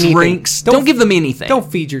them drinks. Don't give them anything. Don't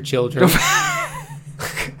feed your children.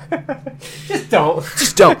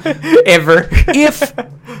 Just don't. Ever. Here's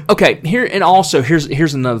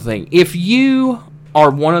another thing. If you are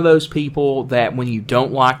one of those people that when you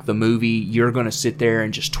don't like the movie, you're going to sit there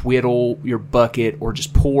and just twiddle your bucket or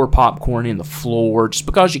just pour popcorn in the floor just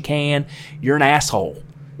because you can, you're an asshole.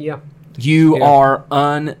 Yeah. You are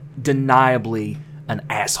undeniably an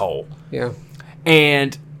asshole. Yeah.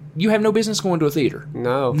 And you have no business going to a theater.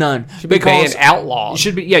 No. None. Should be banned, outlawed.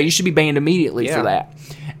 You should be banned immediately for that.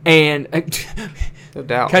 And no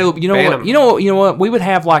doubt. Caleb, you know what? We would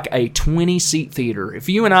have like a 20-seat theater. If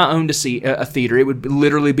you and I owned a theater, it would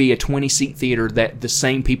literally be a 20-seat theater that the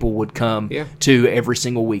same people would come to every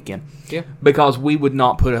single weekend. Yeah. Because we would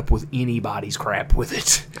not put up with anybody's crap with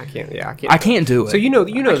it. I can't. Yeah, I can't do it. So you know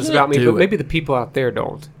this about me, but maybe the people out there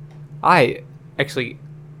don't. I actually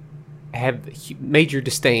have major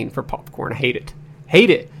disdain for popcorn. I hate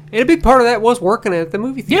it. And a big part of that was working at the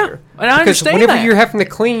movie theater. Yeah, and I understand whenever that. you're having to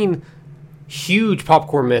clean huge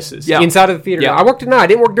popcorn messes Yeah. inside of the theater. Yeah. I worked at night. I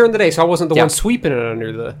didn't work during the day, so I wasn't the Yeah. one sweeping it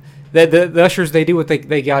under the ushers. They do what they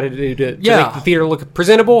got to do to Yeah. make the theater look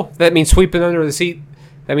presentable. That means sweeping under the seat.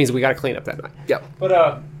 That means we got to clean up that night. Yeah.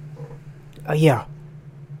 But yeah,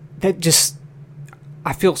 that just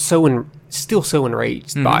I feel still so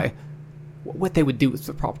enraged by what they would do with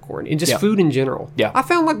the popcorn and just Yeah. food in general. Yeah. I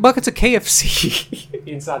found like buckets of KFC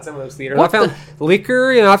inside some of those theaters. What I found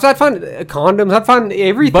liquor. I'd find condoms. I'd find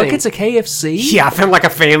everything. Buckets of KFC? Yeah, I found like a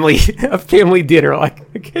family dinner like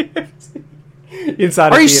a KFC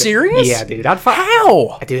inside. Are a you theater. serious? Yeah, dude. I'd find.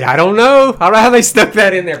 How? Dude, I don't know. I don't know how they stuck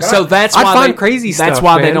that in there. But So that's why I'd find they, crazy stuff. That's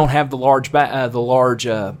why they man. don't have the large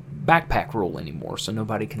backpack rule anymore, so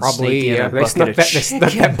nobody can sneak Probably, in yeah. a They bucket snuck of that. They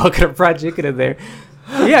snuck that bucket of fried chicken in there.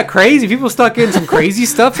 Yeah, crazy. People stuck in some crazy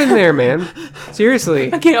stuff in there, man.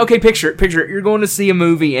 Seriously. Okay, picture it. You're going to see a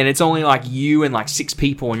movie, and it's only like you and like 6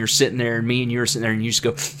 people, and you're sitting there, and me and you are sitting there, and you just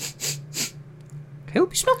go, "Hey, you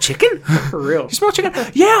smell chicken? For real. You smell chicken?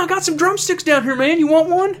 Yeah, I got some drumsticks down here, man. You want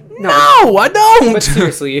one? No, I don't." But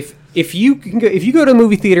seriously, if you go to a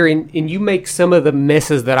movie theater and you make some of the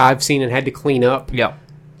messes that I've seen and had to clean up, Yeah.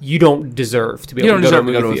 you don't deserve to be You able don't to go deserve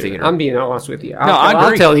to to a go movie to a theater. theater. I'm being honest with you. I I'll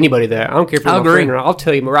agree. tell anybody that. I don't care if you're I my agree. friend or not. I'll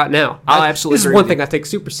tell you right now. I'll absolutely This is agree one with thing you. I take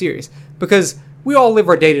super serious because we all live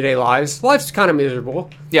our day-to-day lives. Life's kind of miserable.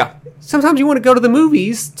 Yeah. Sometimes you want to go to the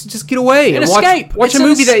movies to just get away An and escape. watch It's a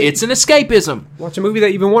movie that it's an escapism. watch a movie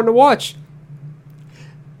that you've been wanting to watch.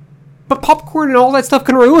 But popcorn and all that stuff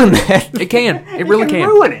can ruin that. It can. It really can.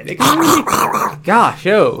 ruin it. It can really. Gosh,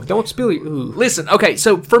 don't spill your. Ooh. Listen, okay,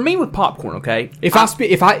 so for me with popcorn, okay, If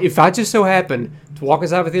I just so happened to walk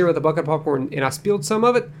inside of a theater with a bucket of popcorn and I spilled some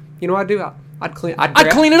of it, you know what I'd do? I'd clean it up.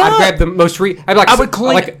 I'd grab the most I'd be like, I would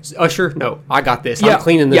clean- like Usher. No, I got this. yeah, I'm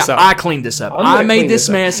cleaning this up. I cleaned this up. I'm gonna I made clean this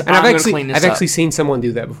up. mess, and I'm I've going to actually clean this I've up. actually seen someone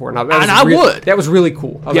do that before, and I would. That was really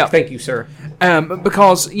cool. I was Yeah. like, thank you, sir.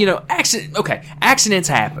 Because accidents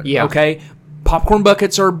happen. Yeah. Okay, popcorn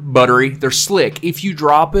buckets are buttery. They're slick. If you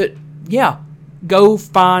drop it, yeah, go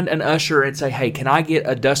find an usher and say, "Hey, can I get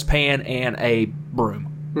a dustpan and a broom?"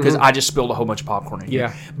 Because I just spilled a whole bunch of popcorn in here.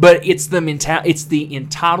 Yeah. But it's the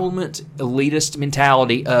entitlement, elitist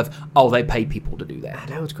mentality of, oh, they pay people to do that.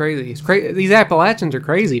 I know it's crazy. It's crazy. These Appalachians are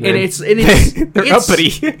crazy, man. And it's They're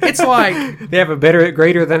uppity. It's like, They have a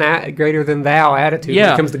greater than thou attitude when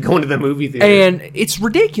Yeah. it comes to going to the movie theater. and it's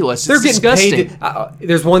ridiculous. They're It's getting disgusting. paid. If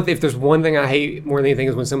there's one thing I hate more than anything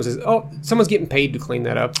is when someone says, "Oh, someone's getting paid to clean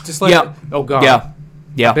that up." Just like, Yeah. oh god,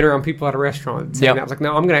 Yeah. I've been around people at a restaurant saying Yep. that. I was like,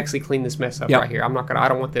 no, I'm gonna actually clean this mess up Yep. right here. I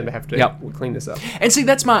don't want them to have to Yep. clean this up. And see,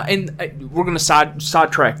 that's we're going to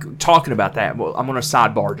sidetrack talking about that. Well, I'm going to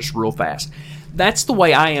sidebar just real fast. That's the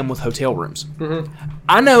way I am with hotel rooms. Mm-hmm.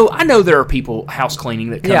 I know there are people house cleaning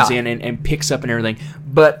that comes Yeah. in and picks up and everything,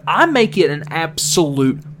 but I make it an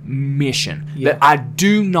absolute mission that I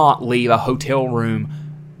do not leave a hotel room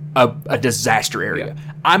a disaster area.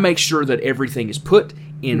 I make sure that everything is put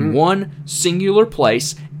in one singular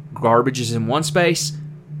place. Garbage is in one space,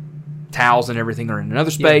 towels and everything are in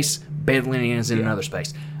another space, bed linen is in another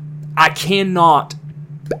space. I cannot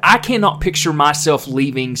picture myself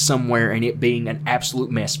leaving somewhere and it being an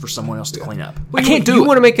absolute mess for someone else to clean up. I can't do it. You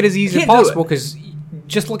want to make it as easy as Can't do it. possible because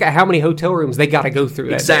just look at how many hotel rooms they got to go through.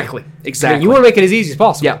 That Exactly. day. Exactly. You want to make it as easy as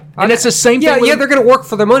possible. Yeah. And it's the same thing Yeah, with- yeah, they're going to work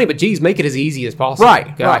for their money, but geez, make it as easy as possible.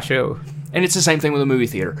 Right, Gosh, right. oh. And it's the same thing with a movie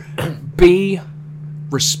theater. Be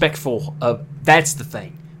respectful of. That's the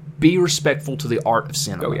thing. Be respectful to the art of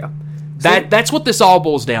cinema. Oh, yeah. That's what this all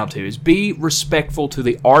boils down to: is be respectful to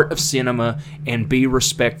the art of cinema and be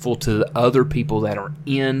respectful to the other people that are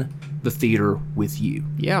in the theater with you.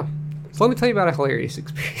 Yeah. So let me tell you about a hilarious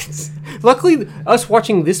experience. Luckily, us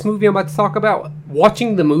watching this movie I'm about to talk about,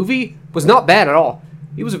 watching the movie was not bad at all.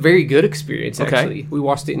 It was a very good experience, Okay. actually. We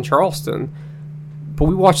watched it in Charleston. But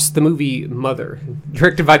we watched the movie Mother,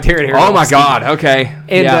 directed by Darren Aronofsky. Oh my God! Okay,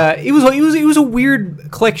 And yeah. it was a weird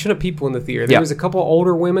collection of people in the theater. There Yep. was a couple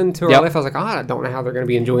older women to our Yep. left. I was like, I don't know how they're going to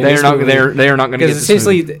be enjoying they're this not. movie. They are not going to get Because this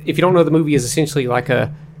essentially, movie. if you don't know, the movie is essentially like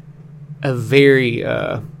a very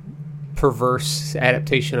perverse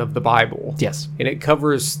adaptation of the Bible. Yes. And it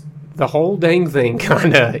covers the whole dang thing,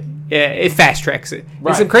 kind of. It fast tracks it.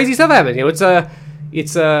 Right. And some crazy stuff happens. You know,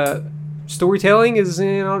 it's storytelling is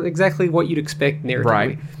exactly what you'd expect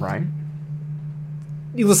narratively. Right.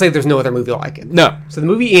 Let's say there's no other movie like it. No. So the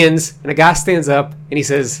movie ends, and a guy stands up, and he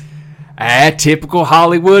says, Typical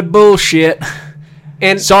Hollywood bullshit.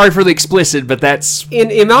 and Sorry for the explicit, but that's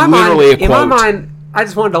in my literally mind, a quote. I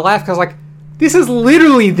just wanted to laugh because like This is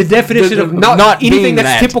literally the definition of not anything being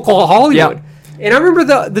that's that. typical of Hollywood. Yep. And I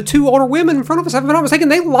remember the two older women in front of us, if I'm not mistaken,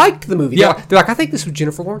 they liked the movie. Yeah. They're like, I think this was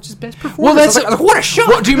Jennifer Lawrence's best performance. Well, that's I was like, what a shock.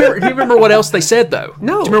 Well, do you remember what else they said though?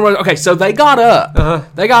 No. Do you remember? Okay, so they got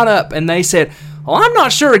up. They got up and they said, "Well, I'm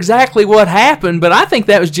not sure exactly what happened, but I think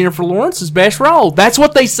that was Jennifer Lawrence's best role." That's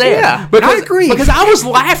what they said. Yeah, because, I agree. Because I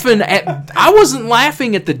wasn't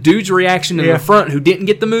laughing at the dude's reaction in the front who didn't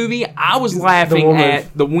get the movie. I was laughing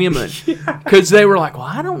at the women because they were like, "Well,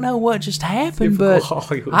 I don't know what just happened, but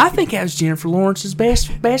Hollywood I think that was Jennifer Lawrence's best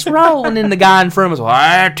role." And then the guy in front was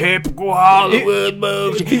like, "Typical Hollywood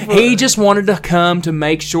movie." He just wanted to come to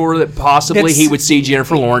make sure that possibly he would see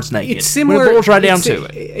Jennifer Lawrence naked. It's similar. When it boils right down to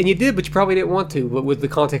it. And you did, but you probably didn't want to, but with the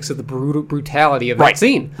context of the brutality of that Right.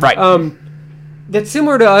 scene. Right. That's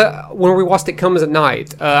similar to when we watched It Comes at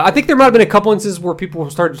Night. I think there might have been a couple instances where people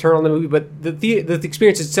started to turn on the movie, but the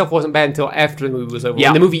experience itself wasn't bad until after the movie was over. Yeah.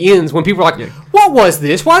 When the movie ends, when people are like, what was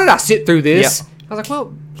this? Why did I sit through this? Yeah. I was like,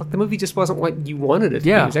 well, the movie just wasn't what you wanted it to be.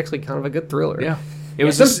 Yeah. It was actually kind of a good thriller. Yeah. It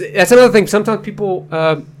was. That's another thing. Sometimes people...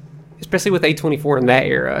 especially with A24 in that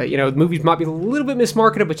era, the movies might be a little bit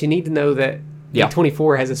mismarketed, but you need to know that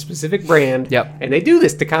A24 has a specific brand, and they do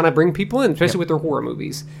this to kind of bring people in, especially with their horror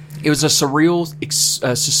movies. It was a surreal,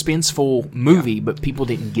 suspenseful movie, but people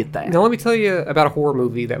didn't get that. Now, let me tell you about a horror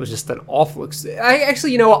movie that was just an awful...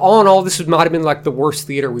 all in all, this might have been like the worst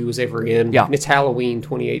theater we was ever in. Yeah. And it's Halloween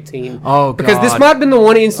 2018. Oh, Because this God. might have been the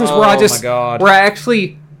one instance where Oh, my God. where I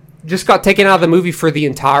actually just got taken out of the movie for the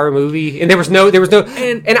entire movie, and there was no,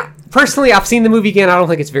 personally, I've seen the movie again. I don't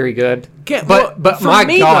think it's very good. But for my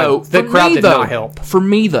me, God, though, the crowd did not help. For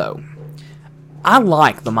me, though, I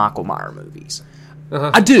like the Michael Myers movies.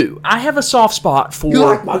 I do. I have a soft spot for... You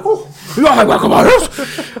like Michael? You like Michael Myers?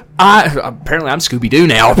 Apparently, I'm Scooby-Doo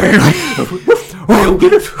now, apparently.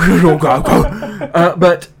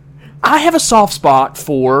 But I have a soft spot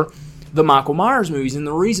for the Michael Myers movies, and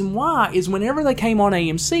the reason why is whenever they came on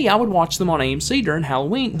AMC, I would watch them on AMC during the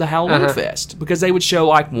Halloween Fest, because they would show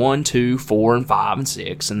like 1, 2, 4, and 5, and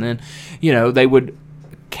 6, and then, they would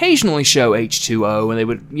occasionally show H2O, and they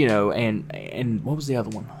would, and what was the other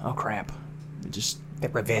one? Oh, crap. It just... The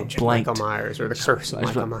Revenge of blanked. Michael Myers, or The Curse of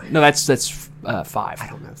Michael Myers. No, that's 5. I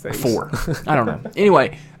don't know things. 4. I don't know.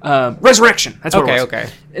 Anyway, Resurrection. That's what it was. Okay.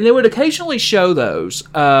 And they would occasionally show those,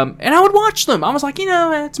 and I would watch them. I was like,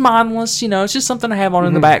 it's mindless. It's just something to have on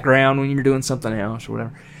in the background when you're doing something else or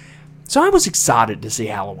whatever. So I was excited to see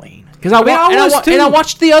Halloween because I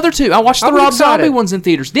watched the other two. I watched the Rob Zombie ones in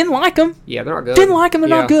theaters. Didn't like them. Yeah, they're not good. Didn't like them. They're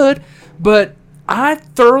not good. But I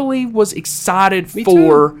thoroughly was excited Me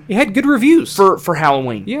too. You had good reviews for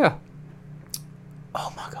Halloween. Yeah.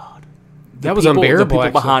 Oh my God, That was unbearable. The people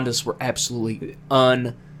actually. behind us were absolutely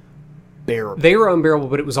unbearable. They were unbearable,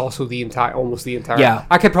 but it was also almost the entire. Yeah.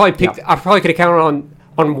 I could probably pick. I probably could have counted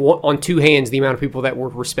on two hands the amount of people that were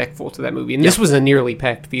respectful to that movie, and this was a nearly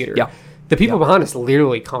packed theater. Yeah. The people behind us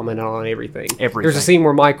literally commented on everything. There's a scene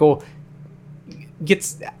where Michael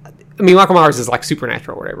gets. Michael Myers is like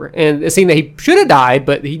supernatural or whatever, and a scene that he should have died,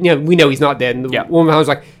 but we know he's not dead. And the woman was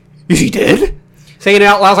like, "Is he dead?" Saying it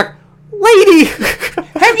out loud, I was like, "Lady,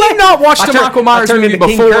 have you not watched a Michael Myers movie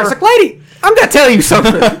before?" I was like, "Lady, I'm gonna tell you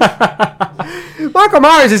something. Michael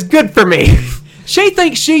Myers is good for me." She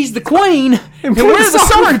thinks she's the queen, and we're the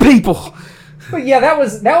sorry people. But yeah, that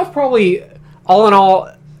was probably all in all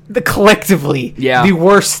collectively the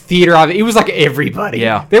worst theater of it. It was like everybody.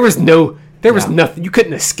 Yeah, there was nothing. You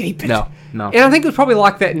couldn't escape it. No. And I think it was probably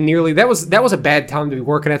like that nearly. That was a bad time to be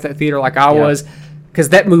working at that theater like I was, because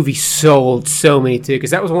that movie sold so many too.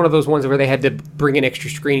 Because that was one of those ones where they had to bring in extra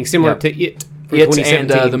screening, similar to It. And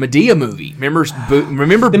the Medea movie. Remember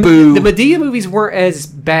Boo? The Medea movies weren't as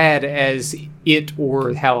bad as It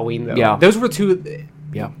or Halloween, though. Yeah. Those were two...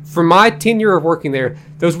 Yeah. For my tenure of working there,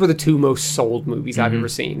 those were the two most sold movies I've ever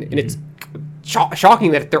seen. And it's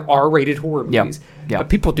shocking that they're R-rated horror movies. Yeah. But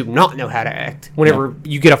people do not know how to act. Whenever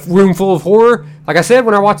you get a room full of horror, like I said,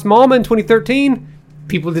 when I watched Mama in 2013,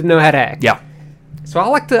 people didn't know how to act. Yeah. So I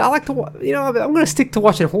like to, I'm going to stick to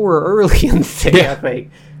watching horror early in the day, I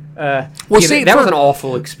think. That was an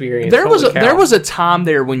awful experience. There was a time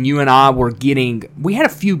there when you and I were we had a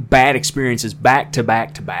few bad experiences back to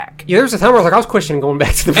back to back. Yeah, there was a time where I was questioning going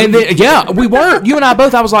back to the movie. And then, we weren't. You and I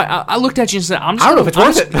both. I was like, I looked at you and said, I don't know if it's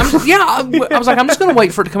worth it. I was like, I'm just going to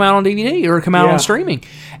wait for it to come out on DVD or come out on streaming.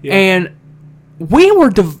 Yeah. And we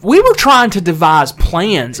were trying to devise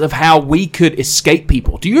plans of how we could escape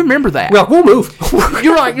people. Do you remember that? Well, we'll move.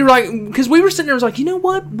 You're right, because we were sitting there, I was like, you know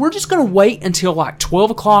what? We're just going to wait until like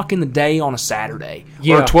 12 o'clock in the day on a Saturday.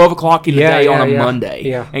 Yeah. Or 12 o'clock in the day on a yeah. Monday.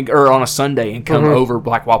 Yeah. Or on a Sunday and come over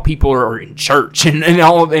like while people are in church and Yeah.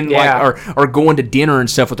 like are going to dinner and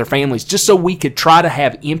stuff with their families, just so we could try to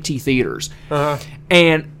have empty theaters.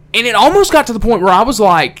 And it almost got to the point where I was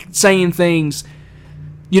like saying things,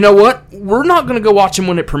 you know what? We're not going to go watch them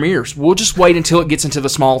when it premieres. We'll just wait until it gets into the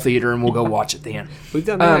small theater and we'll go watch it then. We've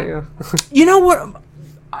done that, yeah. You know what?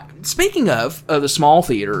 Speaking of the small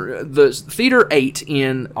theater, the Theater 8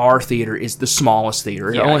 in our theater is the smallest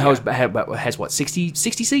theater. It only has what, 60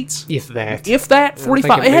 seats? If that. If that,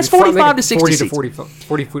 45. It has 45 to 60 40 seats. to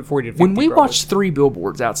 40 to 50. When we probably. watched 3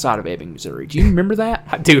 Billboards outside of Ebbing, Missouri, do you remember that?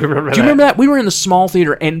 I do remember that. Do you remember that? We were in the small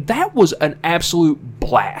theater, and that was an absolute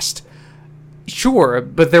blast. Sure,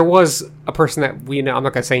 but there was a person that we know, I'm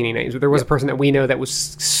not going to say any names, but there was a person that we know that was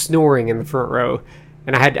snoring in the front row.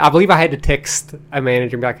 And I believe I had to text a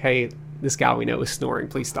manager and be like, hey, this guy we know is snoring.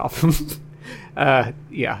 Please stop him.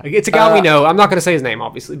 Yeah, it's a guy we know. I'm not going to say his name,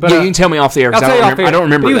 obviously. But Yeah, you can tell me off the air, because I don't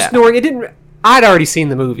remember but he was that. snoring. I'd already seen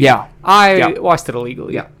the movie. Yeah. I watched it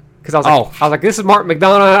illegally. Yeah. Because I was like, this is Martin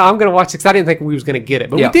McDonough. I'm going to watch it because I didn't think we was going to get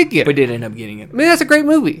it. But we did get it. We did end up getting it. I mean, that's a great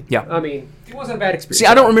movie. Yeah. I mean, it wasn't a bad experience. See,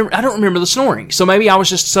 I don't remember the snoring. So maybe I was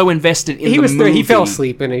just so invested in the movie. He fell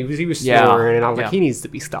asleep and he was snoring, and I was like, he needs to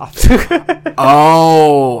be stopped.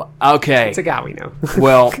 Oh, okay. It's a guy we know.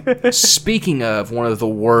 Well, speaking of one of the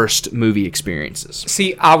worst movie experiences.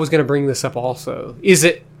 See, I was going to bring this up also. Is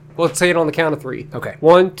it? Let's say it on the count of 3. Okay.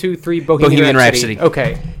 1, 2, 3. Bohemian Rhapsody.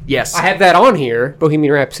 Okay. Yes. I have that on here.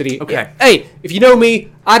 Bohemian Rhapsody. Okay. Hey, if you know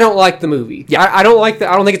me, I don't like the movie. Yeah. I don't like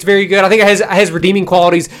I don't think it's very good. I think it has redeeming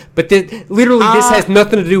qualities, but literally this has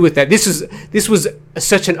nothing to do with that. This was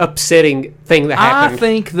such an upsetting thing that happened. I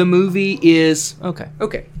think the movie is okay.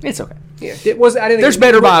 Okay. It's okay. Yeah. It was. I didn't. There's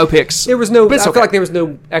better biopics. There was no. But it's I okay. feel like there was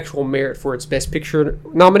no actual merit for its Best Picture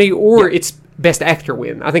nominee or its Best Actor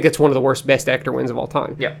win. I think that's one of the worst Best Actor wins of all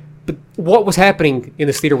time. Yeah. But what was happening in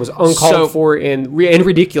this theater was uncalled So- for and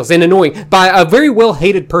ridiculous and annoying by a very well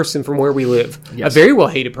hated person from where we live. Yes. A very well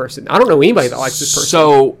hated person. I don't know anybody that likes this person.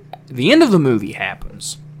 So the end of the movie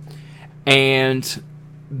happens, and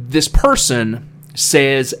this person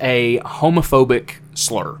says a homophobic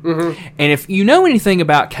slur. Mm-hmm. And if you know anything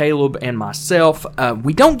about Caleb and myself,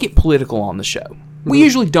 we don't get political on the show. We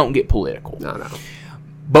usually don't get political. No.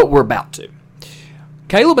 But we're about to.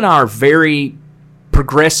 Caleb and I are very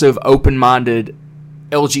progressive, open-minded,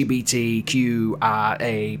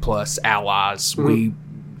 LGBTQIA plus allies. Mm-hmm. We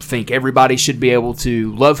think everybody should be able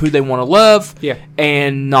to love who they want to love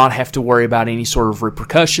and not have to worry about any sort of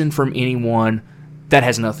repercussion from anyone that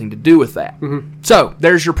has nothing to do with that. Mm-hmm. So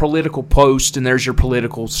there's your political post and there's your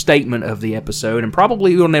political statement of the episode, and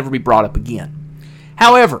probably will never be brought up again.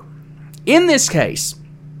 However, in this case,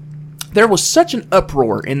 there was such an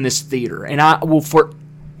uproar in this theater, and I will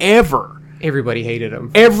forever... Everybody hated him.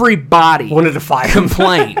 Everybody Wanted to fight him.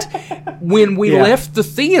 complained. When we left the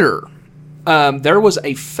theater, there was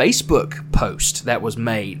a Facebook post that was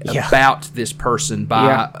made about this person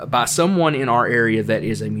by someone in our area that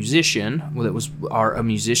is a musician. Well, that was a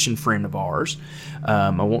musician friend of ours. I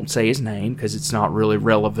won't say his name because it's not really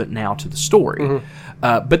relevant now to the story.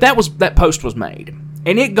 But that post was made,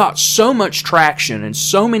 and it got so much traction and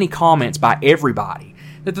so many comments by everybody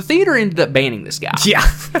that the theater ended up banning this guy. Yeah.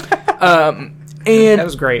 And that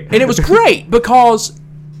was great. And it was great because,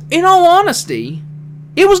 in all honesty,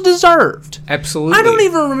 it was deserved. Absolutely. I don't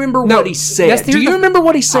even remember what he said. Do you remember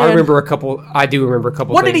what he said? I do remember a couple.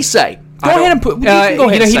 What did he say? Go ahead and put. You can go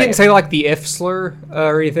ahead. He didn't say like the F slur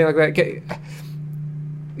or anything like that.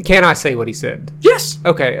 Can I say what he said? Yes.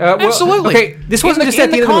 Okay. Absolutely. Okay. This wasn't just at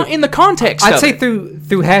the end of the movie. In the context. I'd of say it.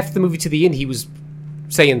 through half the movie to the end, he was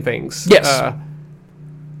saying things. Yes.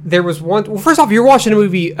 There was one. Well, first off, you're watching a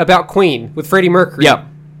movie about Queen with Freddie Mercury. Yeah.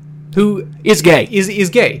 Who is gay? Is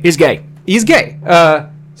gay? Is gay? He's gay.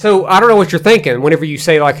 So I don't know what you're thinking whenever you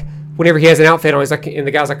say like whenever he has an outfit on, he's like, and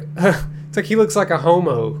the guy's like, it's like he looks like a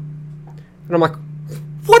homo, and I'm like,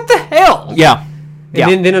 what the hell? Yeah.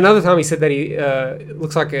 And then another time he said that he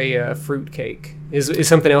looks like a fruit cake is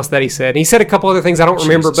something else that he said. And he said a couple other things I don't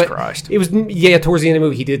remember, but Christ. it was towards the end of the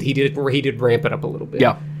movie he did ramp it up a little bit.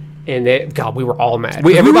 Yeah. And God, we were all mad.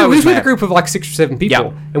 Everybody was we with mad. a group of like 6 or 7 people,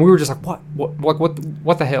 Yeah. and we were just like,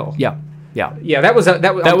 what the hell? Yeah. Yeah. Yeah, that was I'm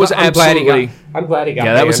absolutely. glad he got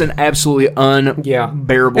Yeah, that was an absolutely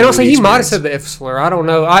unbearable. And also, he might have experience. said the F slur. I don't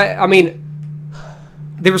know. I mean,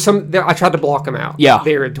 There was I tried to block him out. Yeah.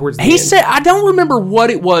 There towards the He end. said, I don't remember what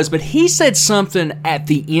it was, but he said something at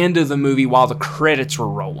the end of the movie while the credits were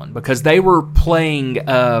rolling, because they were playing,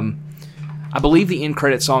 I believe the end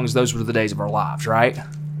credit song is "Those Were the Days of Our Lives," right?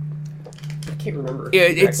 I can't remember.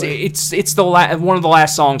 Exactly. It's the one of the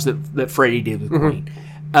last songs that Freddie did with Queen.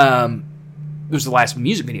 It was the last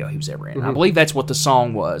music video he was ever in. I believe that's what the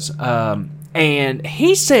song was. And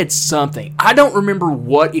he said something. I don't remember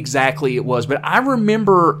what exactly it was, but I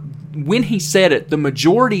remember when he said it, the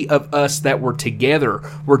majority of us that were together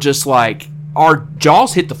were just like, our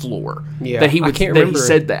jaws hit the floor. Yeah, that he I can't that remember. he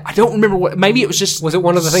said that. I don't remember what. Maybe it was just. Was it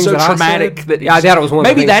one of the things so that traumatic I said? that Yeah, I doubt it was one of the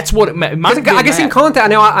maybe things. that's what it might have been. I guess in that. context, I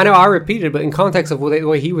know I repeated it, but in context of the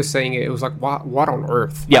way he was saying it, it was like, what on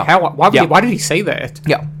earth? Like, Yeah. why did he say that?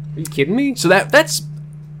 Yeah. Are you kidding me? So that's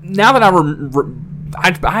now that I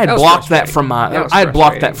had was blocked that frustrating. from my That was I had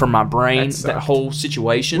blocked that frustrating. from my brain, That sucked. that whole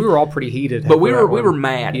situation. We were all pretty heated. but we after that were one.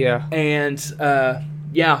 mad. Yeah. And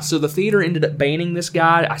so the theater ended up banning this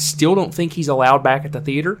guy. I still don't think he's allowed back at the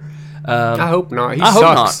theater. I hope not. He I hope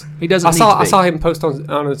sucks. not. He doesn't I need saw to be. I saw him post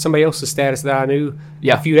on somebody else's status that I knew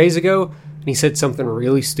Yeah. a few days ago, and he said something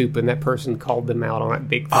really stupid. And that person called them out on that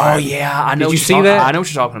big thing. Oh yeah, I know. Did what you you're see talking- that? I know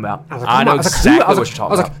what you're talking about. I was like, I know who- exactly I was what like, you're I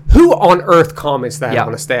was talking like, about. who on earth comments that Yeah.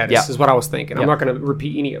 on a status? Yeah. Is what I was thinking. I'm Yeah. not going to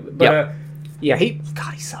repeat any of it. But Yeah. yeah, he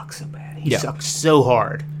sucks so bad. He Yeah. sucks so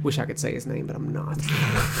hard. Wish I could say his name, but I'm not.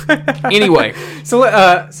 Anyway, So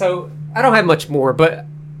I don't have much more, but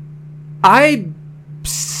I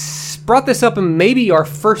brought this up in maybe our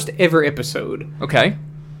first ever episode, okay,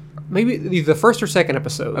 maybe the first or second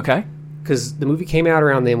episode. okay. Because the movie came out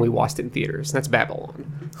around then, we watched it in theaters. And that's Babylon.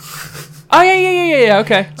 Oh yeah.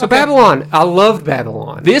 Okay. So okay. Babylon, I loved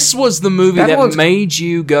Babylon. This was the movie Babylon's- that made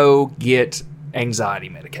you go get anxiety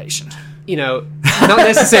medication. You know, not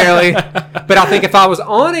necessarily, but I think if I was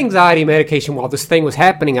on anxiety medication while this thing was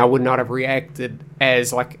happening, I would not have reacted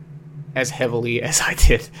as heavily as I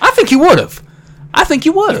did. I think you would have. I think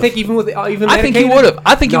you would I have. think even with even I think you medicated? would have.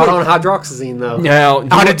 I think you not would on hydroxyzine though. No,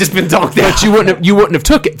 I would have just been donked out. but you wouldn't have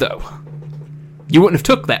took it though. You wouldn't have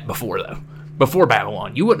took that before though. Before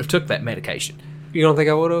Babylon, you wouldn't have took that medication. You don't think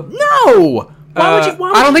I would have? No. Why would you? Why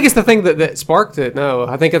would I don't think it's the thing that sparked it. No,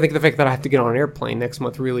 I think the fact that I have to get on an airplane next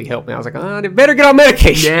month really helped me. I was like, I better get on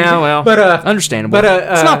medication. Yeah, well, but understandable. but,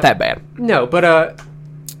 it's not that bad. no, but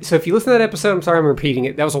so if you listen to that episode, I'm sorry I'm repeating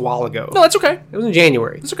it. That was a while ago. No, that's okay. It was in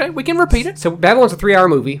January. It's okay. We can repeat it. So Babylon's a 3-hour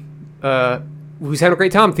movie. We was having a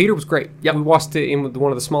great time. Theater was great. Yep. We watched it in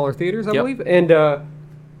one of the smaller theaters, I Yep. believe, and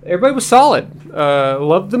everybody was solid.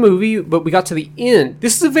 Loved the movie, but we got to the end.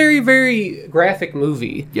 This is a very, very graphic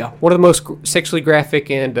movie. Yeah. One of the most sexually graphic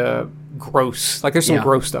and gross. Like there's some Yeah.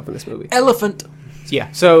 gross stuff in this movie. Elephant.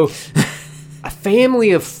 Yeah. So a family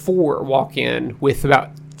of 4 walk in with about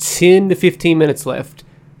 10 to 15 minutes left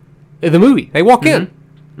of the movie. They walk in.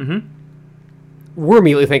 Mm-hmm. We're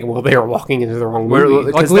immediately thinking, well, they are walking into the wrong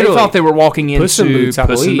movie. Because they thought they were walking into Puss in Boots, I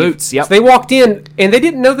Puss in believe. Boots. Yep. So they walked in, and they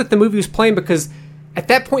didn't know that the movie was playing because at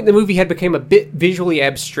that point the movie had become a bit visually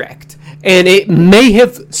abstract, and it may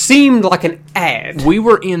have seemed like an ad. We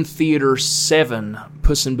were in theater 7.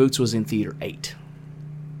 Puss in Boots was in theater 8.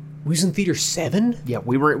 We was in theater 7. Yeah,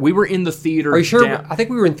 we were in the theater. Are you sure? down- I think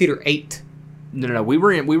we were in theater 8. No. We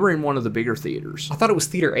were in one of the bigger theaters. I thought it was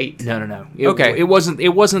theater 8. No. Okay. It wasn't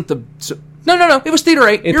the. No. It was theater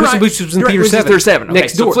 8. And You're Puss in right. Boots was in You're right. theater It was 7. Theater 7. Okay,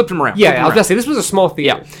 Next so door. flipped them around. Yeah, Flipped I them was around. gonna say this was a small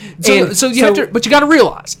theater. Yeah. And So you have to, but you got to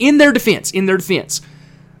realize, in their defense,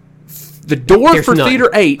 the door There's for none. theater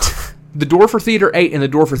 8, the door for theater 8 and the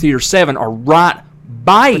door for theater 7 are right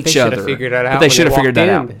by They each should other. have figured that out. But they when should have figured walked that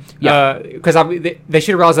out. in. Yeah. Because they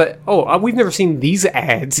should have realized that. We've never seen these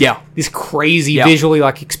ads. Yeah. These crazy Yeah. visually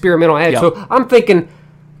like experimental ads. Yeah. So I'm thinking,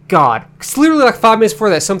 God, because literally like 5 minutes before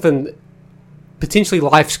that, something potentially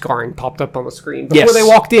life scarring popped up on the screen before Yes. they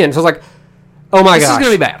walked in. So I was like, oh my This is gosh,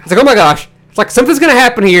 gonna be bad. It's like, oh my gosh. It's like something's going to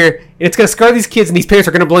happen here, and it's going to scar these kids, and these parents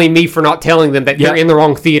are going to blame me for not telling them that they're Yeah. in the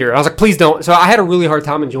wrong theater. I was like, please don't. So I had a really hard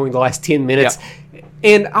time enjoying the last 10 minutes.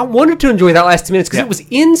 And I wanted to enjoy that last 10 minutes because Yeah. it was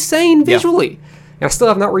insane visually. And I still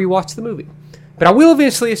have not rewatched the movie. But I will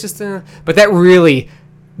eventually. It's just, but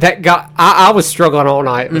I was struggling all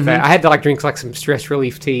night with that. I had to drink some stress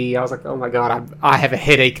relief tea. I was like, oh my God, I have a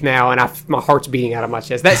headache now, and my heart's beating out of my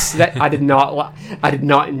chest. I did not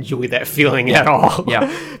enjoy that feeling at all. Yeah.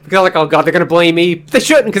 Because I was like, oh God, they're going to blame me. They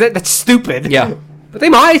shouldn't, because that's stupid. Yeah. But they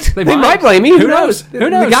might. They might blame me. Who knows? Who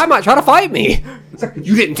knows? The guy might try to fight me. It's like,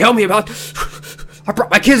 you didn't tell me about. I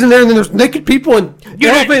brought my kids in there, and then there's naked people and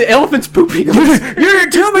elephants pooping. You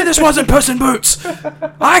didn't tell me this wasn't Puss in Boots.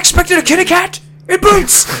 I expected a kitty cat in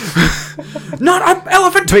boots, not an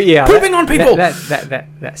elephant But yeah, pooping on people. That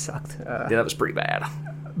sucked. Yeah, that was pretty bad.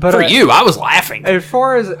 But For you, I was laughing. as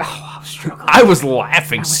far as I was struggling. I was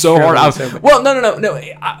laughing so hard. struggling so much. Well, no.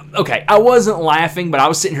 Okay, I wasn't laughing, but I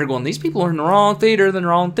was sitting here going, "These people are in the wrong theater.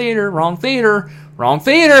 Wrong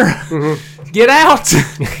theater. Get out!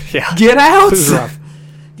 Yeah. Get out!" It was rough.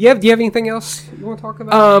 Do you have anything else you want to talk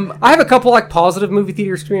about? I have a couple like positive movie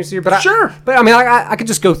theater experiences here, but Sure. I mean, I could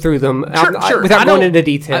just go through them Sure. without I going know- into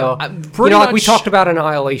detail. pretty like we much- talked about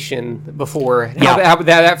Annihilation before. Yeah. How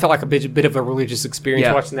that felt like a bit of a religious experience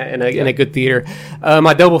Yeah. watching that in a good theater.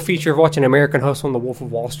 My double feature of watching American Hustle and The Wolf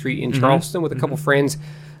of Wall Street in Charleston with a couple friends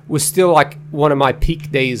was still like one of my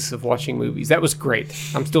peak days of watching movies. That was great.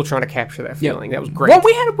 I'm still trying to capture that feeling. That was great. Well,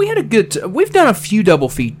 we had a good. We've done a few double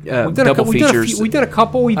features. We've done a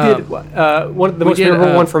couple. We did one of the most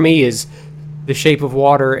memorable one for me is The Shape of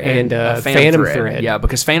Water and Phantom Thread. Yeah,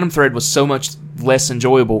 because Phantom Thread was so much less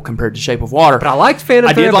enjoyable compared to Shape of Water. But I liked Phantom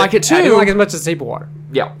I Thread. did like it too. I didn't like it as much as Shape of Water.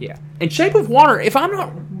 Yeah. Yeah. And Shape of Water, if I'm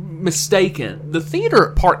not mistaken, the theater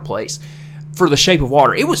at Park Place for The Shape of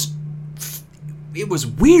Water, it was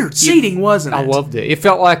weird seating, wasn't it? I loved it. It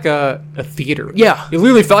felt like a theater. Yeah. It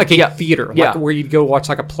literally felt like a theater. Like Yeah. where you'd go watch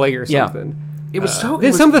like a play or Yeah. something. It was so.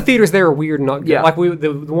 Then some of the theaters there are weird and not good. Yeah. Like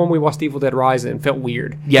the one we watched Evil Dead Rise in felt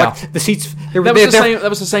weird. Yeah. Like the seats. that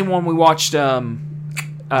was the same one we watched.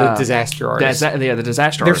 The Disaster Artist. The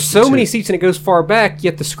Disaster There's Artist. so many seats and it goes far back,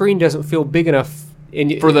 yet the screen doesn't feel big enough.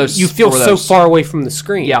 And For those- you feel for so those. far away from the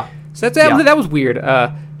screen. Yeah. So that Yeah. was weird.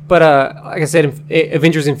 But like I said,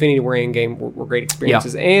 Avengers Infinity War and Endgame were great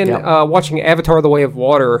experiences. Yeah. And Yeah. watching Avatar: The Way of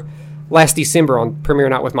Water last December on premiere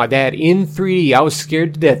night with my dad in 3D. I was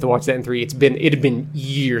scared to death to watch that in 3D. It had been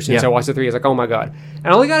years since Yeah. I watched the 3D. I was like, oh my god. And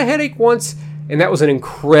I only got a headache once. And that was an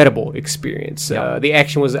incredible experience. Yeah. The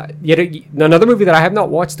action was yet another movie that I have not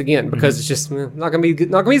watched again because it's just not gonna be good,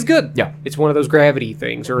 not gonna be as good. Yeah. It's one of those Gravity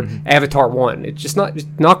things or Avatar 1. It's just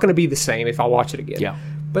not gonna be the same if I watch it again. Yeah.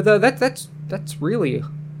 But that's really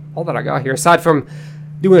all that I got here. Aside from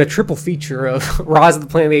doing a triple feature of Rise of the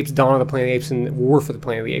Planet of the Apes, Dawn of the Planet of the Apes, and War for the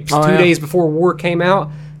Planet of the Apes. 2 days before War came out.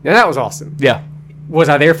 Now that was awesome. Yeah. Was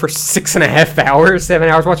I there for 6.5 hours, 7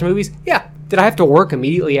 hours watching movies? Yeah. Did I have to work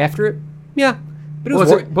immediately after it? Yeah.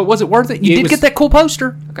 But Was it worth it? You did was- get that cool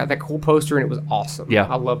poster. I got that cool poster and it was awesome. Yeah.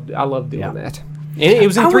 I loved doing Yeah. that. And it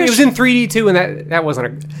was in I three. wish- It was in 3D too, and that was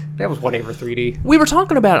whatever 3D. We were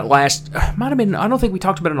talking about it last. Might have been. I don't think we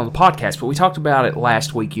talked about it on the podcast, but we talked about it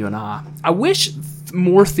last week. You and I. I wish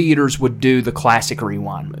more theaters would do the classic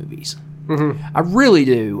rewind movies. I really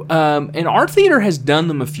do. And our theater has done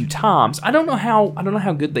them a few times. I don't know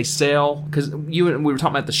how good they sell because we were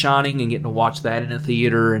talking about The Shining and getting to watch that in a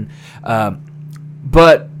theater, and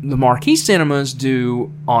but the Marquee Cinemas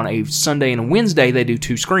do on a Sunday and a Wednesday. They do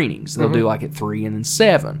 2 screenings. They'll do like at 3 and then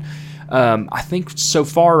 7. I think so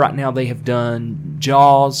far right now they have done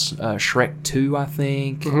Jaws, Shrek 2. I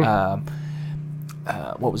think.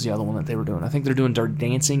 What was the other one that they were doing? I think they're doing Dirty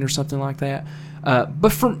Dancing or something like that.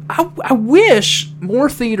 But I wish more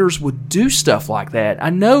theaters would do stuff like that. I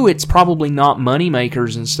know it's probably not money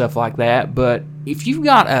makers and stuff like that, but if you've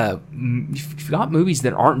got movies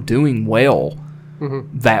that aren't doing well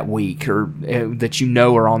that week or that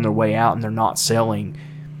are on their way out and they're not selling,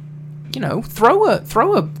 throw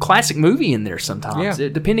a classic movie in there sometimes. Yeah.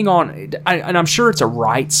 Depending on, and I'm sure it's a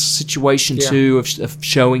rights situation too of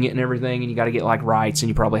showing it and everything, and you got to get like rights, and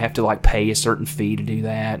you probably have to like pay a certain fee to do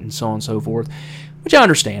that, and so on and so forth, which I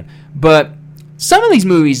understand. But some of these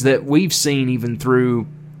movies that we've seen even through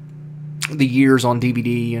the years on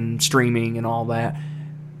DVD and streaming and all that,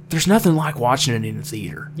 there's nothing like watching it in the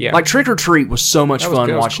theater. Yeah. Like Trick or Treat was so much fun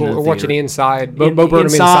That was watching cool. it in Or the watching theater. Inside. Bo Burnham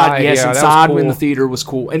Inside. Yes, Yeah, that was Inside cool. in the theater was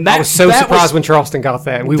cool. And I was so surprised when Charleston got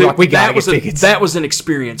that. We got tickets. That was an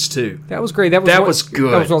experience too. That was great. That was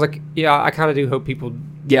good. That was, I was like, yeah, I kind of do hope people.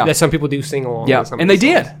 Yeah. That some people do sing along. Yeah, with some and of they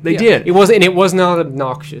the did. songs. They Yeah. did. It was not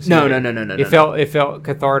obnoxious. No. It felt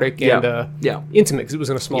cathartic and Yeah. intimate because it was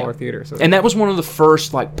in a smaller theater. So. And that was one of the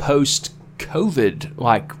first like post-COVID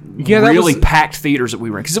that really was- packed theaters that we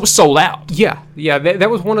were in because it was sold out. Yeah, that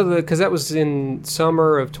was one of the because that was in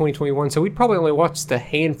summer of 2021. So we'd probably only watched a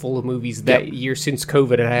handful of movies that year since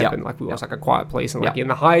COVID had happened. Like we watched like A Quiet Place and like In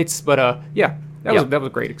the Heights. But that was a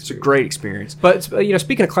great experience. It's a great experience. But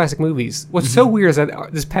speaking of classic movies, what's so weird is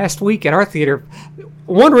that this past week at our theater,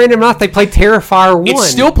 one random night they played Terrifier 1. It's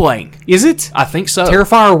still playing. Is it? I think so.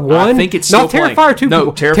 Terrifier 1? I think it's still not playing. Terrifier 2.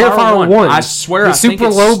 No, Terrifier 1. I swear the I think super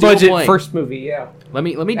it's low still budget playing. first movie, yeah. Let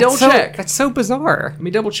me double check. That's so bizarre. Let me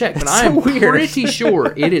double check. But That's I am so weird. pretty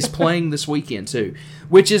sure it is playing this weekend too,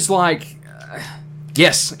 which is like,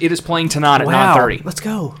 yes, it is playing tonight at 9:30. Let's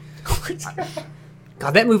go.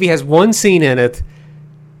 God, that movie has one scene in it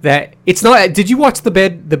that it's not. Did you watch the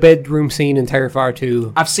bedroom scene in Terrifier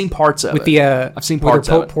 2 I've seen parts of with it. the? I've seen where parts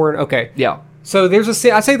they're of it. pouring? Okay, Yeah. so there's a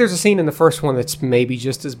scene. I say there's a scene in the first one that's maybe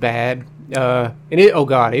just as bad. And it, oh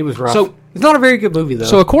god, it was rough. So- it's not a very good movie though.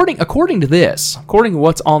 So according to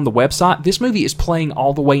what's on the website, this movie is playing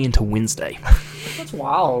all the way into Wednesday. that's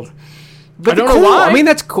wild. But I don't cool. know why. I mean,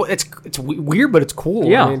 that's cool. It's weird, but it's cool.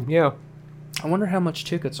 Yeah. I mean, yeah. I wonder how much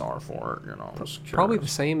tickets are for it. You know, I'm just Probably the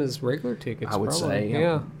curious. same as regular tickets. I would probably. say,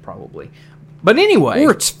 yeah. probably. But anyway,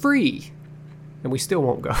 Or it's free, and we still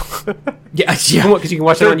won't go. yeah, Because you can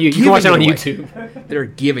watch it on you. You can watch it on YouTube. They're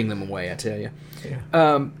giving them away, I tell you.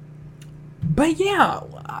 But yeah,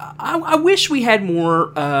 I wish we had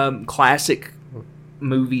more classic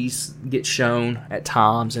movies get shown at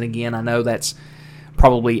times. And again, I know that's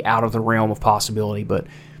probably out of the realm of possibility, but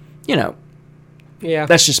you know, Yeah.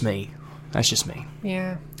 that's just me. That's just me.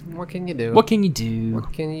 Yeah. What can you do? What can you do?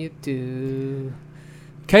 What can you do?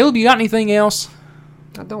 Caleb, you got anything else?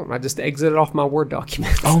 I don't. I just exited off my Word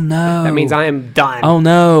document. Oh no. That means I am done. Oh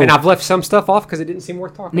no. And I've left some stuff off because it didn't seem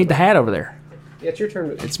worth talking need the about. hat over there. Yeah, it's your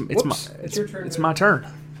turn. It's your turn. It's my turn.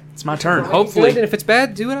 It's my turn. Hopefully. And if it's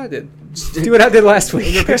bad, do what I did. Do what I did last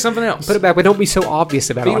week. Pick something else. Put it back, but don't be so obvious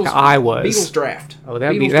about it like I was. Beatles draft. Oh,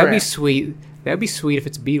 that'd be Draft. sweet. That'd be sweet if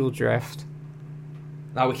it's Beetle draft.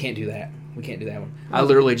 No, we can't do that. We can't do that one. I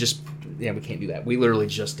literally just... Yeah, we can't do that. We literally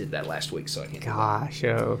just did that last week, so I can't Gosh,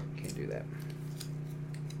 oh. can't do that.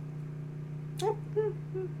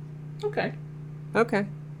 Okay. Okay.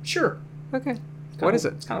 Sure. Okay. What is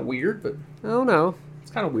it? It's kind of weird, but Oh no.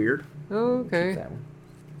 it's kind of weird. Oh, Keep okay. that one.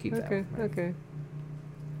 Keep that Okay. one. Okay.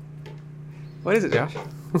 What is it, Josh?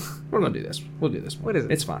 We're going to do this. We'll do this one. What is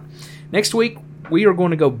it? It's fine. Next week, we are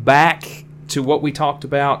going to go back to what we talked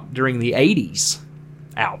about during the 80s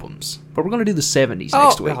albums. But we're going to do the 70s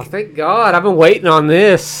next week. Oh, thank God. I've been waiting on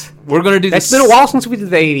this. We're going to do It's this. been a while since we did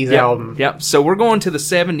the 80s Yep. album. Yep. So we're going to the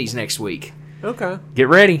 70s next week. Okay. Get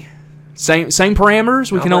ready. Same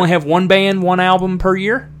parameters. We can Okay. only have one band, one album per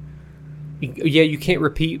year. Yeah, you can't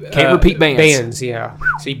repeat. Repeat bands. Bands, yeah.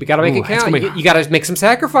 So you got to make Ooh, it that's count. gonna be- You got to make some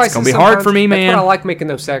sacrifices. It's gonna be hard for me, man. That's what I like making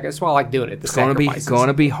those sacrifices. That's why I like doing it. It's going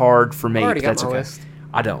to be hard for me. I already But got that's my okay. list.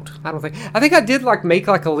 I don't. I don't think. I think I did make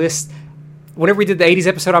a list. Whenever we did the 80s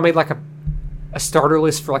episode, I made a starter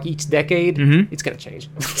list for each decade. Mhm. It's gonna change.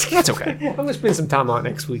 That's okay. I'm gonna spend some time on it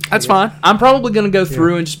next week. That's fine. I'm probably going to go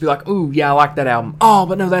through and just be like, "Ooh, yeah, I like that album." Oh,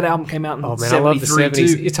 but no, that album came out in Oh man, I love the 73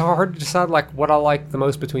 70s. too. It's hard to decide what I like the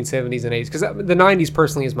most between 70s and 80s because the 90s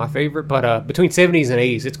personally is my favorite, but between 70s and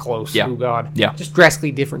 80s, it's close. Yeah. Oh god. Yeah. Just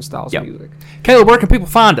drastically different styles Yep. of music. Caleb, where can people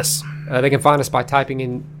find us? They can find us by typing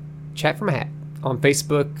in "Chat from a Hat" on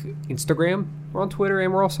Facebook, Instagram. We're on Twitter,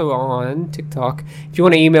 and we're also on TikTok. If you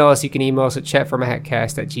want to email us, you can email us at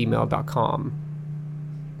chatfromahatcast@gmail.com.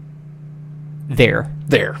 There.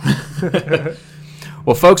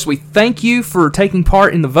 Well, folks, we thank you for taking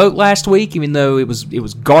part in the vote last week, even though it was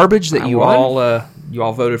garbage that I you won.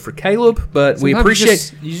 all voted for Caleb. But we Sometimes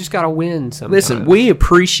appreciate. you just gotta win. Sometimes. Listen, we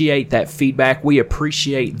appreciate that feedback. We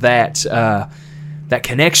appreciate that that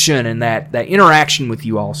connection and that interaction with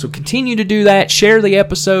you all. So continue to do that. Share the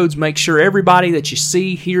episodes. Make sure everybody that you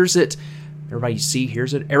see hears it. Everybody you see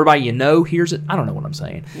hears it. Everybody you know hears it. I don't know what I'm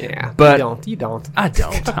saying. Yeah, But- you don't. I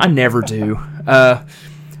don't. I never do.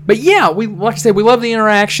 But yeah, like I said, we love the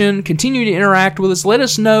interaction. Continue to interact with us. Let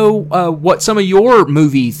us know what some of your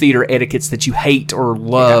movie theater etiquettes that you hate or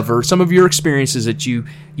love, or some of your experiences that you've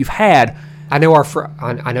had. I know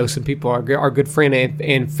I know some people. Our good friend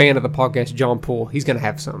and fan of the podcast, John Poole. He's gonna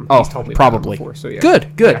have some. Oh, He's told me about them probably. before, so yeah. Good.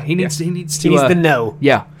 Yeah, He needs to. He needs to know.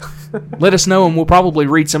 Yeah. Let us know, and we'll probably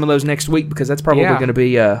read some of those next week because that's probably Yeah. going to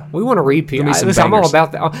be. We want to read people. Give me some Listen, I'm all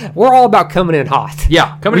bangers. about that. We're all about coming in hot.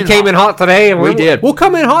 Yeah, We came in hot today, and We did. We'll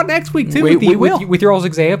come in hot next week too. We will. with your all's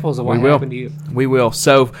examples of what We will. happened to you. We will.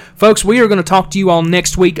 So, folks, we are going to talk to you all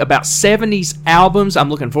next week about 70s albums. I'm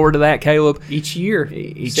looking forward to that, Caleb. Each year,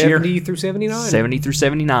 Each 70 year. through 79. 70 through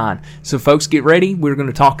 79. So, folks, get ready. We're going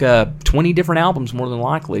to talk 20 different albums more than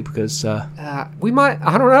likely because We might.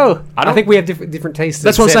 I don't know. I think we have different tastes.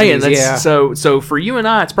 that's in what I'm saying. 70s, That's, yeah. So for you and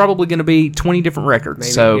I, it's probably going to be 20 different records.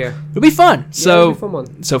 Maybe, so yeah. it'll be fun. it'll be a fun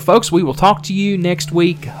one. So, folks, we will talk to you next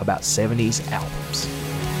week about 70s albums.